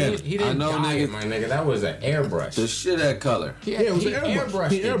 Again, He I didn't know dye it, niggas. my nigga. That was an airbrush. The shit had color. Yeah, it was he an airbrush.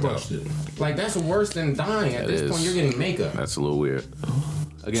 airbrushed He it, though. airbrushed it. Like that's worse than dying. At That this is. point, you're getting makeup. That's a little weird.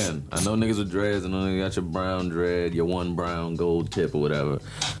 Again, I know niggas with dreads. I know you got your brown dread, your one brown gold tip or whatever.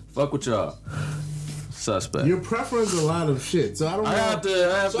 Fuck with y'all. Suspect. Your preference a lot of shit, so I don't know. I have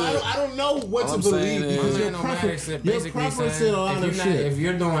to. So I don't know what All to I'm believe saying is- because My your man preference, Omatic your basically preference saying, in a lot of if shit.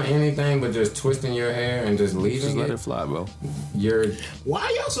 you're doing anything but just twisting your hair and just Just leaving let it, it fly, bro. you're.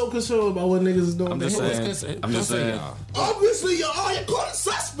 Why y'all so concerned about what niggas is doing? I'm to just their saying. hair? I'm just Don't say saying. y'all. Obviously, y'all call it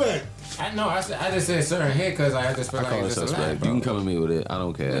suspect. I just said certain haircuts. I just feel I like call it it's just a lot, suspect. bro. You can come at me with it. I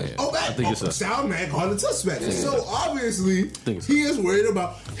don't care. Oh, I think it's a. sound man called it suspect. So obviously, think it's he is worried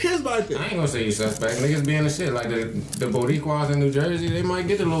about. Here's my thing. I ain't gonna say you suspect. Niggas being the shit. Like the Boricuas in New Jersey, they might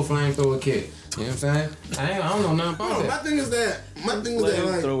get the little flamethrower kit. You know what I'm saying? I don't know nothing about No, my that. thing is that like.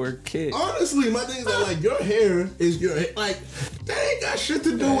 Flamethrower kid. Honestly, my thing is that like your hair is your hair. Like that ain't got shit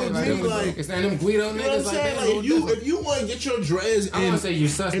to do with me. Like it's not them Guido you know what niggas I'm like saying? that. Like if you want to get your dreads I in, wanna say you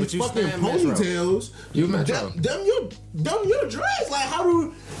sus, in but you fucking stand Metro. ponytails, You Metro. them your dreads. Like how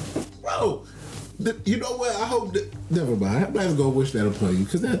do, bro? You know what? I hope that. Never mind. I'm not even gonna wish that upon you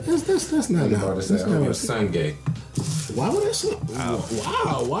because that's not. I'm about to say, That's I not hope your what- son gay. Why would I say?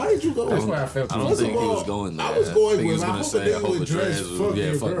 Wow. Why did you go? That's why I felt. I don't First think of he all, was going there. I was going think he was with, I gonna hope say, a nigga I hope with the dreads dreads fuck yeah,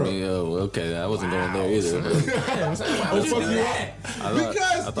 your fuck girl. me. Oh, okay, I wasn't going there either. Why would you do that?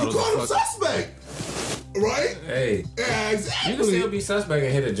 Because you called him suspect. Right? Hey, Yeah, exactly. you can still be suspect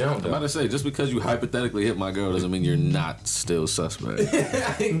and hit a jump, I'm though. about to say, just because you hypothetically hit my girl doesn't mean you're not still suspect.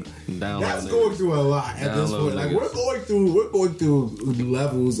 That's going through a lot at this point. Like we're going through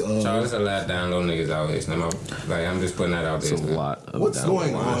levels of. Charles, a lot of down low niggas out here. So I'm just putting that out there. It's a lot. Of What's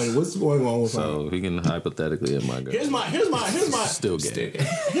going on? What's going on with So he can hypothetically hit my girl. Here's my. Still gay.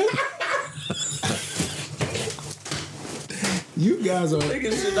 You guys are.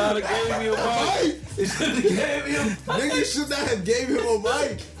 Niggas should not have gave me a mic. Niggas should not have gave him a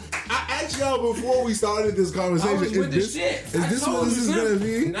mic. I asked y'all before we started this conversation. Is this what this is gonna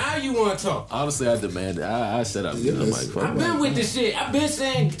be? Now you want to talk? Honestly, I demanded. I said I'm getting a mic. I've been with this shit. I've been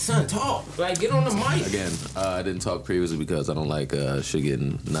saying, son, talk. Like, get on the mic. Again, I didn't talk previously because I don't like shit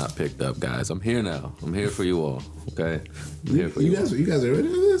getting not picked up, guys. I'm here now. I'm here for you all. Okay, I'm here for you. You guys are ready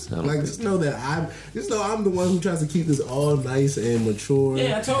for this? Like, just know that I'm the one who tries to keep this all nice and mature.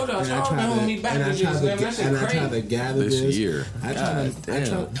 Yeah, I told y'all. Y'all been holding me back with this, man. That shit crazy. I try to gather this year.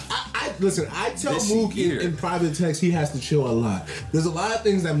 Listen, I tell Mook in private text he has to chill a lot. There's a lot of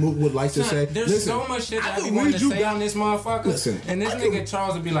things that Mook would like to say. There's so much shit that I be wanting to say on this motherfucker. Listen, and this nigga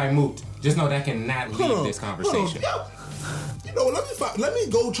Charles would be like, Mook, just know that cannot leave this conversation. You know, let me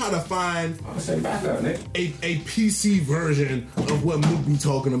go try to find a PC version of what Mook be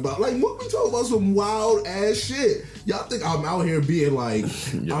talking about. Like, Mook be talking about some wild ass shit. Y'all think I'm out here being like,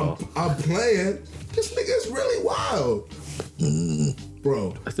 I'm playing. This nigga is really wild.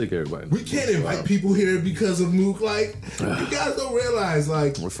 Bro, I think everybody. We can't invite people here because of Mook. Like, you guys don't realize,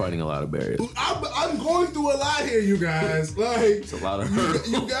 like, we're fighting a lot of barriers. I'm going through a lot here, you guys. Like, it's a lot of hurt.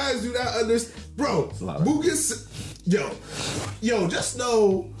 You guys do not understand, bro. Mook is, yo, just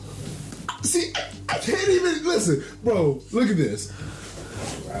know. See, I can't even listen, bro. Look at this.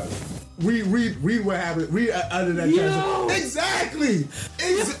 Read what happened. Read under that caption. Exactly.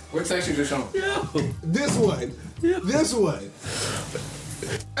 What text you just shown? This one. This one.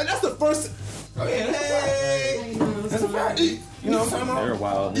 And that's the first. Oh yeah, that's a fact. You know what I'm talking about? They're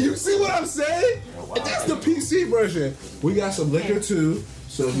wild. You see what I'm saying? And that's the PC version. We got some liquor too.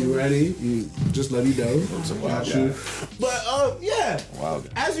 So if you're ready, you just let me know. Got you. But yeah. Wow.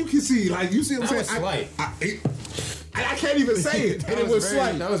 As you can see, like you see what I'm saying? I can't even say it. And it was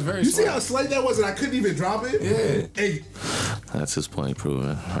slight. That was very You see how slight that was and I couldn't even drop it? Yeah. Hey. That's his point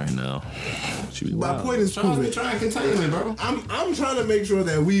proven right now. My point is proven. Charles, trying to contain me, bro. I'm trying to make sure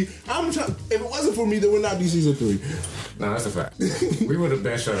that if it wasn't for me, there would not be season 3. No, that's a fact. We would have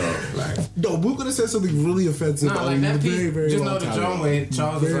been shut off. Like, no, Mook could have said something really offensive. No, like that piece. Just know the drum way.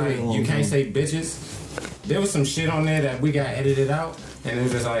 Charles was like, you can't say bitches. There was some shit on there that we got edited out, and it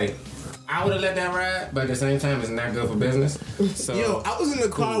was just like, I would have let that ride, but at the same time, it's not good for business. So, yo, I was in the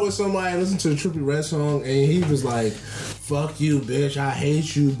car with somebody listening to the Trippie Redd song, and he was like, "Fuck you, bitch! I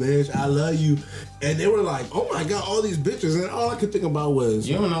hate you, bitch! I love you." And they were like, "Oh my god, all these bitches!" And all I could think about was,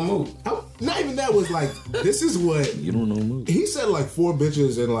 you don't know Mook. Not even that was like, this is what you don't know Mook. He said like 4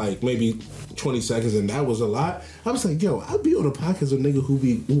 bitches in like maybe 20 seconds, and that was a lot. I was like, yo, I'd be on a podcast with a nigga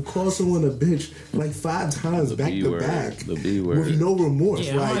who calls someone a bitch like 5 times back to back, the B word, with no remorse.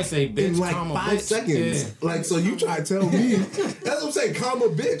 Yeah, like, I might say bitch, in like comma, 5 bitch. seconds. Yeah. Like, so you try to tell me that's what I'm saying, comma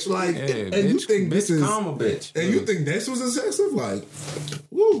bitch. Like, Yeah, and bitch, you think bitch, this is comma bitch, and you think this was excessive? Like,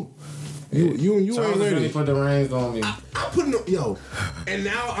 woo. You ain't Charles learning. really put the reins on me. I put it and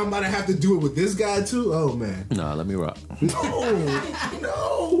now I'm about to have to do it with this guy too. Oh man, nah, let me rock. No.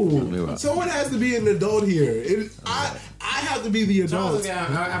 Someone has to be an adult here. I have to be the adult.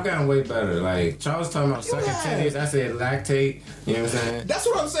 I've gotten way better. Like Charles talking about sucking titties, I said lactate. You know what I'm saying? That's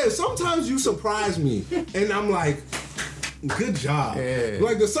what I'm saying. Sometimes you surprise me, and I'm like, good job. Yeah.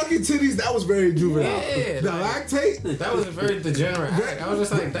 Like the sucking titties, that was very juvenile. Yeah, the like, lactate, that was a very degenerate act. I was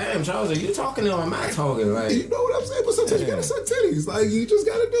just like, damn, Charles, are you talking or am I talking? Like, you know what I'm saying? But sometimes you gotta suck titties. Like you just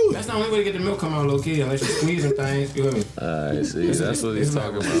gotta do it. That's the only way to get the milk come out low key, unless you squeeze them things. You hear me? I see. That's what he's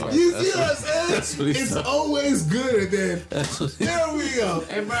talking about. You see what I'm saying? It's always good, and then there we go.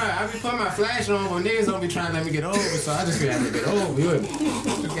 Hey, bro, I be putting my flash on when niggas don't be trying to let me get over, so I just gotta get over. You hear me?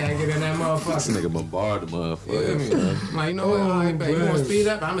 Just gotta get in that motherfucker. This nigga bombard the motherfucker. Yeah, like, you know what? Alright, babe, you want to speed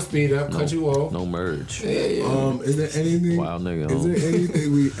up? I'ma speed up. Cut you off. No merge. Yeah. Is there anything? Wild nigga. Is there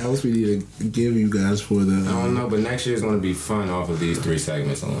anything else we need to give you guys for the? I don't know, but next year's gonna be fun off of these 3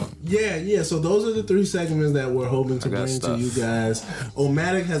 segments alone. Yeah. So those are the 3 segments that we're hoping to bring to you guys.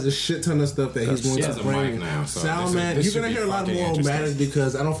 Omatic has a shit ton of stuff that he's going to bring. Now, so Soundman, you're gonna hear a lot more Omatic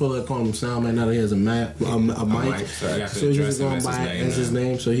because I don't feel like calling him Soundman now that he has a mic. So he's just going by as his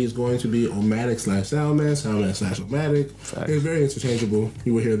name. So he's going to be Omatic /Soundman, Soundman/Omatic. It's very interchangeable.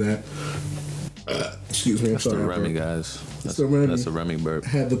 You will hear that. Excuse me, I'm sorry. That's the Remy, guys. That's Remy. That's a Remy burp.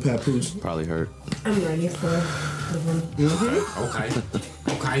 Had the papoose. Probably hurt. I'm ready for the one.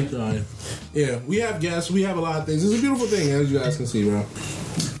 Okay. Sorry. Yeah, we have guests. We have a lot of things. It's a beautiful thing, as you guys can see, bro.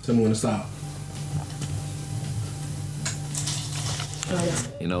 Tell me when to stop.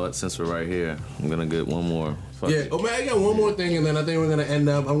 You know what? Since we're right here, I'm gonna get one more. Fuck Yeah. it. Oh man, I got one more thing, and then I think we're gonna end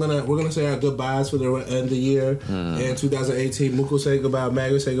up. We're gonna say our goodbyes for the end of the year and 2018. Mook will say goodbye.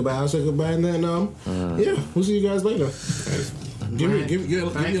 Mag will say goodbye. I'll say goodbye, and then yeah, we'll see you guys later. Give me your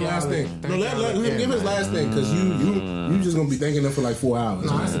last thing. No, let him give his last thing, because you just gonna be thanking them for like 4 hours.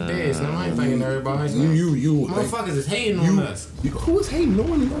 No, that's a dead. So I ain't thanking everybody. You Motherfuckers is hating on us. Who is hating? No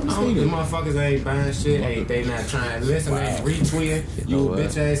one is The hating. motherfuckers ain't buying shit. They not trying to listen. They ain't retweeting. You a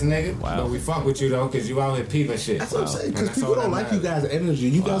bitch ass nigga. Wow. But we fuck with you though, cause you out here peeping shit. That's what I'm saying. And Because that's people all don't that like you matters. guys' energy.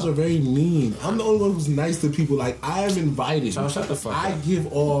 You guys are very mean. I'm the only one who's nice to people. Like, I am invited. So shut the fuck I up. give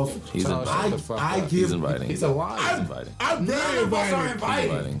off. He's So inviting. shut the fuck I up. give. He's inviting. He's a liar. He's inviting. I'm very None of us are inviting.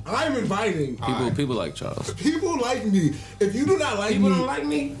 inviting. I'm inviting. People like Charles. People like me. If you do not like People me, don't like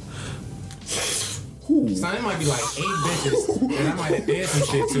me. who? So it might be like 8 bitches, and I might have did some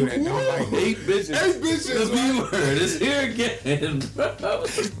shit too that don't like me. 8 bitches. 8 bitches. The B word is here again, bro.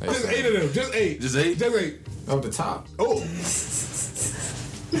 Just 8 of them. Just 8. Just 8? Just 8. Up the top. Oh.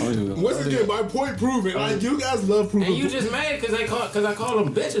 Once again, my point proven. Like, you guys love proving. And you just mad because I call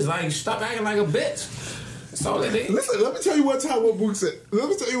them bitches. Like, stop acting like a bitch. That's all it is. Listen, let me tell you one time what Book said. Let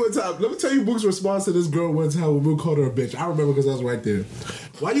me tell you Book's response to this girl one time when Mook called her a bitch. I remember because I was right there.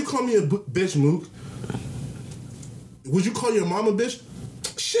 Why you call me a bitch, Mook? Would you call your mom a bitch?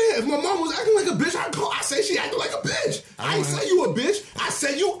 Shit, if my mom was acting like a bitch, I say she acted like a bitch. I ain't say you a bitch. I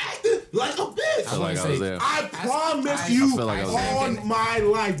said you acted like a bitch. I feel like I was there. I promise you feel like I was there. on my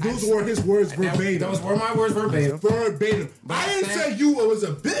life. Those were his words verbatim. Those were my words verbatim. Verbatim. I didn't say you was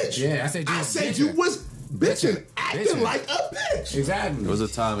a bitch. Yeah, I said you I was said bitching. you was bitching, acting Bitching. like a bitch. Exactly. There was a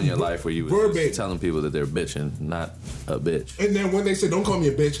time in your life where you was Verbatim. just telling people that they're bitching, not a bitch. And then when they said, "Don't call me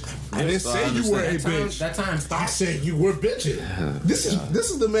a bitch," I didn't say you were a bitch. That time I stopped. said you were bitching. This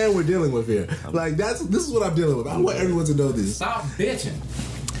is the man we're dealing with here. Like this is what I'm dealing with. I want everyone to know this. Stop bitching.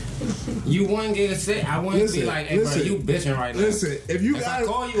 You wouldn't get upset. I wouldn't be like, hey, bro, you bitching right now. Listen, if you If guys, I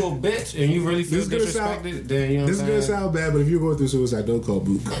call you a bitch and you really feel This is gonna disrespected, sound- then you know this is what gonna I'm saying? sound bad, but if you're going through suicide, don't call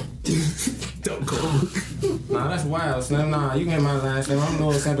Book. Don't call Book. Nah, that's wild, Slim. Nah, you get my line, Slim. I'm a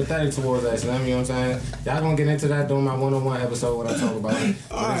little sympathetic towards that, Slim. You know what I'm saying? Y'all gonna get into that during my one-on-one episode when I talk about it.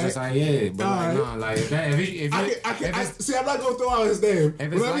 But it's just like, yeah, but like, nah, like, See, I'm not gonna throw out his name. If But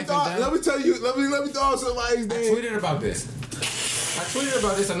it's let me life throw and out, death- let me tell you. Let me throw out somebody's I name. tweeted about this.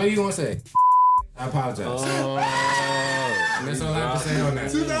 I know you gonna say. I apologize. That's all I have to say on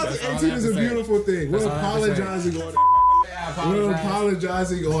that. 2018 is a beautiful thing. We're That's all I have to say. apologizing on. I We're apologize.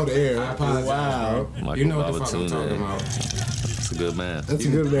 apologizing on air. I apologize. Wow, Bro. Michael You know what the fuck I'm Babatunde. talking about. That's a good man. that's a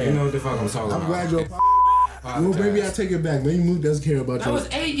good man. You know what the fuck I'm talking I'm about. glad you're. Well, maybe I take it back. Maybe Mook doesn't care about That you. was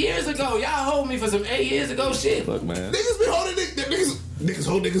 8 years ago. Y'all hold me for some 8 years ago shit. Look, man. Niggas been holding niggas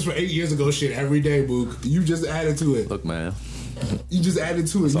hold niggas for 8 years ago shit every day, Mook. You just added to it. Look, man. You just added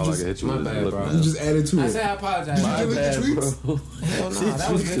to it. That's You all I just, can hit you My with. bad, Look, bro. you man. just added to I it. said I apologize. Did you delete the tweets? Hell no,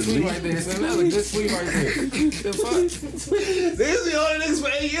 that was a good tweet right there. Son. That was a good tweet right there. The fuck? Niggas be holding niggas for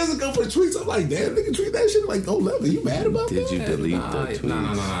 8 years ago for tweets. I'm like, damn, nigga tweet that shit like, oh, level. You mad about that? Did you delete the tweet?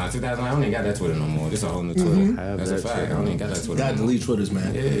 Nah. 2000, I don't even got that Twitter no more. This a whole new Twitter. I have That's a that fact. shit. I don't even got that Twitter. Gotta no more. delete Twitters,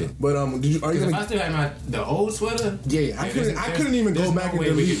 man. Yeah. But are you Because if I gonna? still had the old Twitter, Yeah, I couldn't even go back and We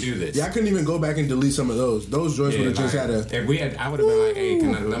delete. could do this. Yeah, I couldn't even go back and delete some of those. Those joints would have just had a. If we had, I would have been like, hey,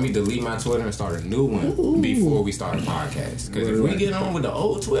 let me delete my Twitter and start a new one before we start a podcast. Because if we Right. get on with the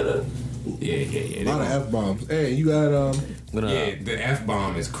old Twitter, yeah. A lot of F bombs. Hey, you got Yeah, the F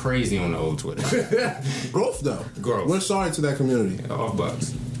bomb is crazy on the old Twitter. growth though. Growth. We're sorry to that community. Off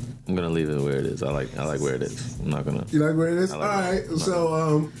bucks. I'm gonna leave it where it is. I like where it is. I'm not gonna. You like where it is? I All like right. it.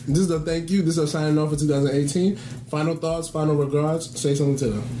 So this is a thank you. This is signing off for 2018. Final thoughts. Final regards. Say something to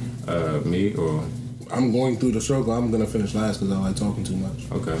them. Me or I'm going through the struggle. I'm gonna finish last because I like talking too much.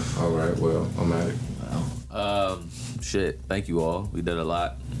 okay, all right. Well, I'm at it. Shit. Thank you all. We did a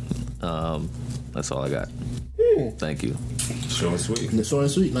lot. That's all I got. Thank you. Short and sweet. You It's short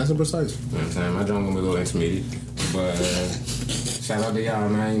and sweet, nice and precise. know what I'm saying? My joint gonna be a little intermediate. But shout out to y'all,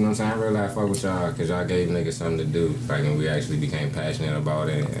 man. You know what I'm saying? I really like fuck with y'all because y'all gave niggas something to do. Like, and we actually became passionate about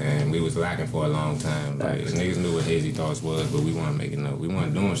it. And we was lacking for a long time. Like, niggas knew what Hazy Thoughts was, but we weren't making no, we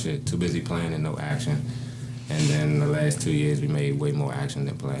weren't doing shit. Too busy planning, no action. And then the last 2 years, we made way more action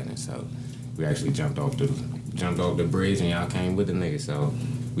than planning. So we actually jumped off the bridge and y'all came with the niggas. So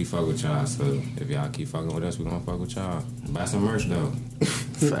we fuck with y'all. So if y'all keep fucking with us, we gonna fuck with y'all. Buy some merch though.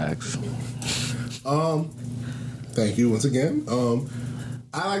 Facts. Thank you once again.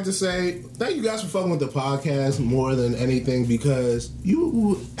 I like to say thank you guys for fucking with the podcast more than anything, because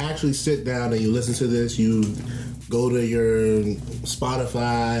you actually sit down and you listen to this. You go to your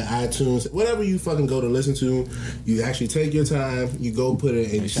Spotify, iTunes, whatever you fucking go to listen to. You actually take your time. You go put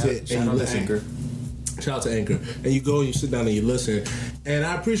it and you sit and you listen. Anchor. Shout out to Anchor. And you go and you sit down and you listen. And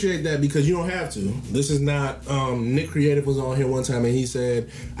I appreciate that, because you don't have to. This is not... Nick Creative was on here one time and he said,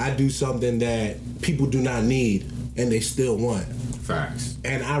 I do something that people do not need and they still want. Facts.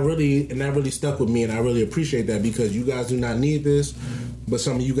 And that really stuck with me, and I really appreciate that, because you guys do not need this, but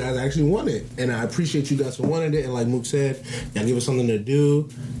some of you guys actually want it. And I appreciate you guys for wanting it. And like Mook said, y'all give us something to do.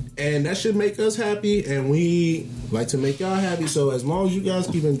 And that should make us happy, and we like to make y'all happy. So as long as you guys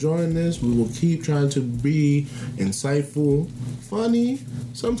keep enjoying this, we will keep trying to be insightful, funny,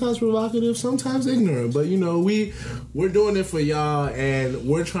 sometimes provocative, sometimes ignorant. But you know, we're doing it for y'all, and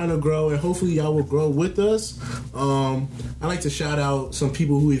we're trying to grow, and hopefully y'all will grow with us. I like to shout out some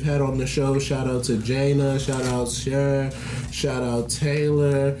people who we've had on the show. Shout out to Jaina, shout out Cher, shout out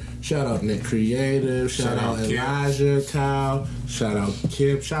Taylor, shout out Nick Creative, shout out Elijah, Kyle, shout out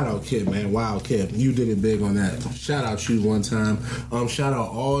Kip, man. Wow, Kip, you did it big on that. Shout out you one time. Shout out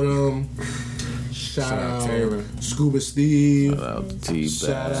Autumn. Shout out Taylor. Scuba Steve. Shout out T-Bab.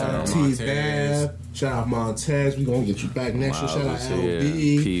 Shout out T-Bab. Shout out Montez. We gonna get you back next year. Shout out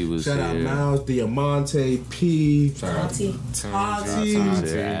LB. P was shout out here. Miles, Diamante, P. Shout out Tati. Tati.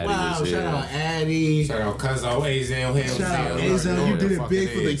 Wow. Shout out Addie. Shout out Cuzzo, Azel. Shout out Azel. You did it big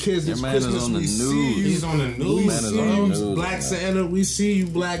for the kids this man is Christmas. on the We news. see you. He's on the news. We Man is see on the you, news, Black man. Santa. We see you,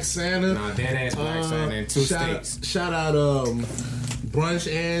 Black Santa. Nah, dead ass Black Santa in 2 states. Shout out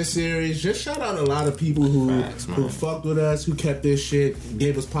Brunch and Series. Just shout out a lot of people who fucked with us, who kept this shit,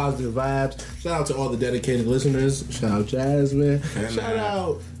 gave us positive vibes. Shout out to all the dedicated listeners. Shout out Jasmine.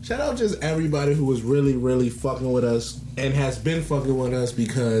 Shout out just everybody who was really, really fucking with us and has been fucking with us,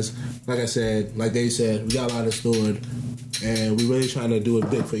 because, like I said, like they said, we got a lot of stored, and we really trying to do it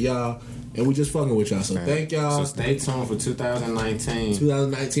big for y'all. And we just fucking with y'all. So thank y'all. So stay tuned for 2019.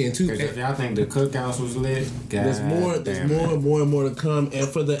 2019. Because if y'all think the cookouts was lit, There's more and more to come. And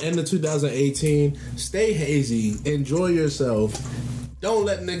for the end of 2018, stay hazy. Enjoy yourself. Don't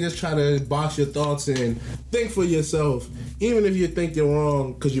let niggas try to box your thoughts in. Think for yourself. Even if you think you're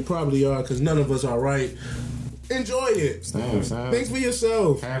wrong, because you probably are, because none of us are right. Enjoy it. Same. Think for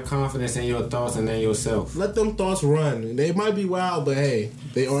yourself. Have confidence in your thoughts and in yourself. Let them thoughts run. They might be wild, but hey,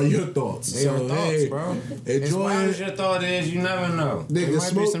 they are your thoughts. They are thoughts, bro. As Enjoy wild it. as your thought is, you never know. There Nigga,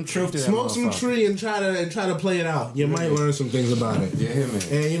 might be some truth to that. smoke some motherfucker. tree and try to play it out. You might learn some things about it. Yeah, man.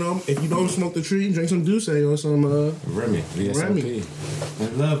 And you know, if you don't smoke the tree, drink some Douce or some Remy, VSOP.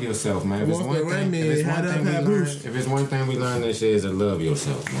 And love yourself, man. If it's Walk one the thing, Remy, if it's had one up, thing we had learned, boost. if it's one thing we learned this year is to love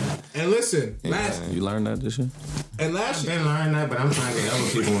yourself, man. And listen, You learned that this year? last I've been learning that, but I'm trying to get other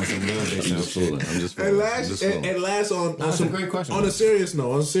people on some love I'm themselves just shit. fooling. I'm just and fooling. last and last on That's some a great question. on a serious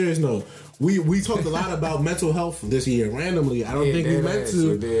note, we talked a lot about mental health this year randomly. I don't Yeah, think we dead meant ass,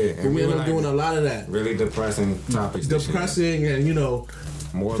 to, we did. but And we we ended were up like- doing a lot of that. Really depressing topics. this year. Depressing and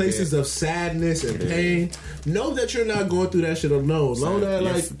More places of sadness and pain. Know that you're not going through that shit alone. Know that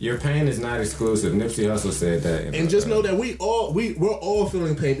your, like. your pain is not exclusive. Nipsey Hussle said that. And just know that we're all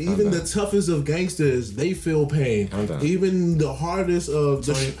feeling pain. Even the toughest of gangsters, they feel pain. I'm done. Even the hardest of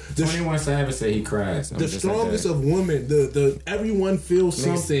the 21 Savage said he cries. the strongest of women, the everyone feels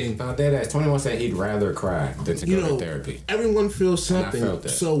something. About that ass, 21 said he'd rather cry than to go to therapy. Everyone feels And I something. felt that.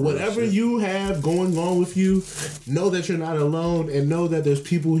 So whatever you have going on with you, know that you're not alone, and know that there's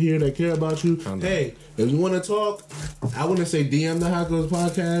people here that care about you. I'm done. Hey, if you want to talk, I wouldn't say DM the Hot Girls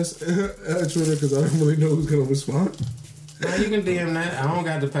podcast at Twitter, because I don't really know who's gonna respond. Now you can DM that. I don't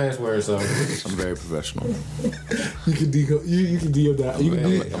got the password, so I'm very professional. You can DM that. You can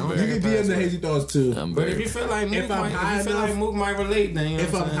I'm DM very the Hazy Thoughts too. I'm But very if you feel like Mook If I'm might, high if you feel enough- like Mook might relate, then you know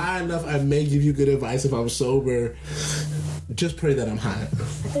If what I'm I'm saying? high enough, I may give you good advice. If I'm sober, just pray that I'm high.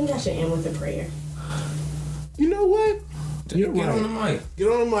 I think I should end with a prayer. You know what? You're Get right. on the mic. Get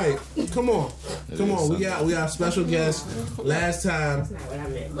on the mic. Come on. Come on. We got special guests. Last time. That's not what I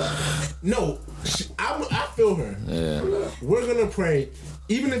meant, but No, I feel her. Yeah. We're gonna pray.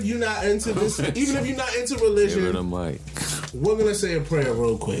 Even if you're not into this, even if you're not into Give her the religion, mic. we're gonna say a prayer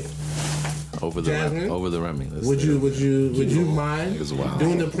real quick. Over the Remy. Let's Would do you mind Niggas wild.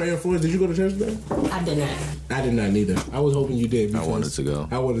 doing the prayer for us? Did you go to church today? I did not. I did not neither. I was hoping you did. I wanted to go.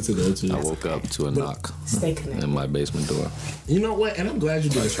 I wanted to go too. I woke up to a knock Stay connected. in my basement door. You know what? And I'm glad you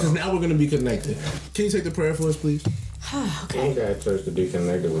did, because now we're going to be connected. Can you take the prayer for us, please? Okay. You got church to be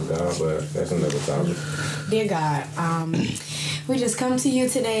connected with God, but that's another topic. Dear God, we just come to you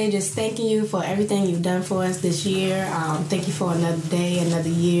today just thanking you for everything you've done for us this year. Thank you for another day, another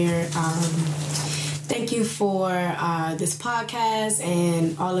year. Thank you for this podcast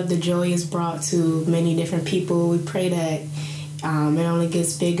and all of the joy it's brought to many different people. We pray that it only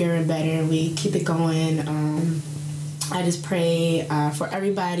gets bigger and better and we keep it going. I just pray for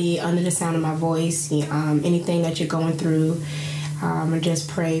everybody under the sound of my voice, anything that you're going through. I just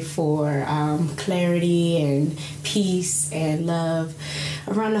pray for clarity and peace and love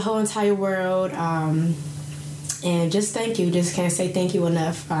around the whole entire world. And just thank you. Just can't say thank you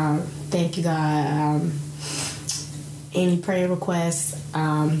enough. Thank you, God. Any prayer requests,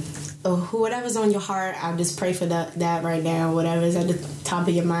 or whatever's on your heart, I'll just pray for that right now. Whatever's at the top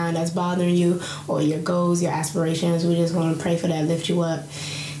of your mind that's bothering you, or your goals, your aspirations, we just want to pray for that, lift you up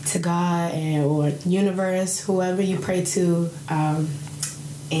to God or universe, whoever you pray to.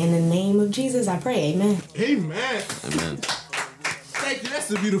 In the name of Jesus, I pray. Amen. Amen. Amen. Thank you. That's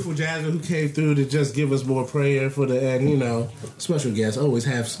the beautiful Jasmine who came through to just give us more prayer for the end. Special guests always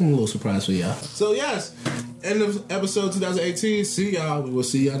have some little surprise for y'all. So yes, end of episode 2018. See y'all. We will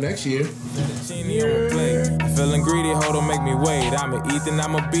see y'all next year. Genie on my plate. Feeling greedy, hold on, make me wait. I'ma eat, then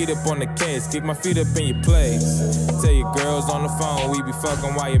I'ma beat up on the case. Keep my feet up in your place. Tell your girls on the phone, we be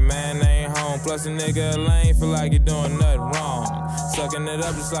fucking while your man ain't home. Plus a nigga lame, feel like you're doing nothing wrong. Sucking it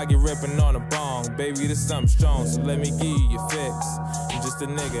up just like you're ripping on a bong. Baby, this something strong, so let me give you your fix. I'm just a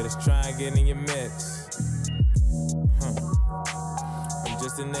nigga that's trying to get in your mix.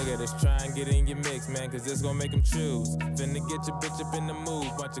 Just a nigga that's trying to get in your mix, man, cause this gon' make him choose. Finna get your bitch up in the mood.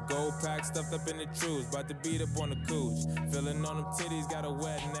 Bunch of gold packs stuffed up in the trues. About to beat up on the cooch. Feeling on them titties, got a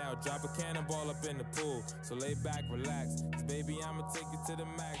wet now. Drop a cannonball up in the pool. So lay back, relax. Cause baby, I'ma take you to the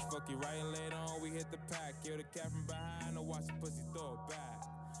max. Fuck you right and later on, we hit the pack. Kill the cat from behind or watch the pussy throw it back.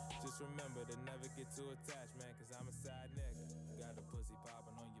 Just remember to never get too attached, man, cause I'm a side nigga. Got the pussy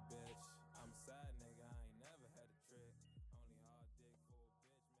popping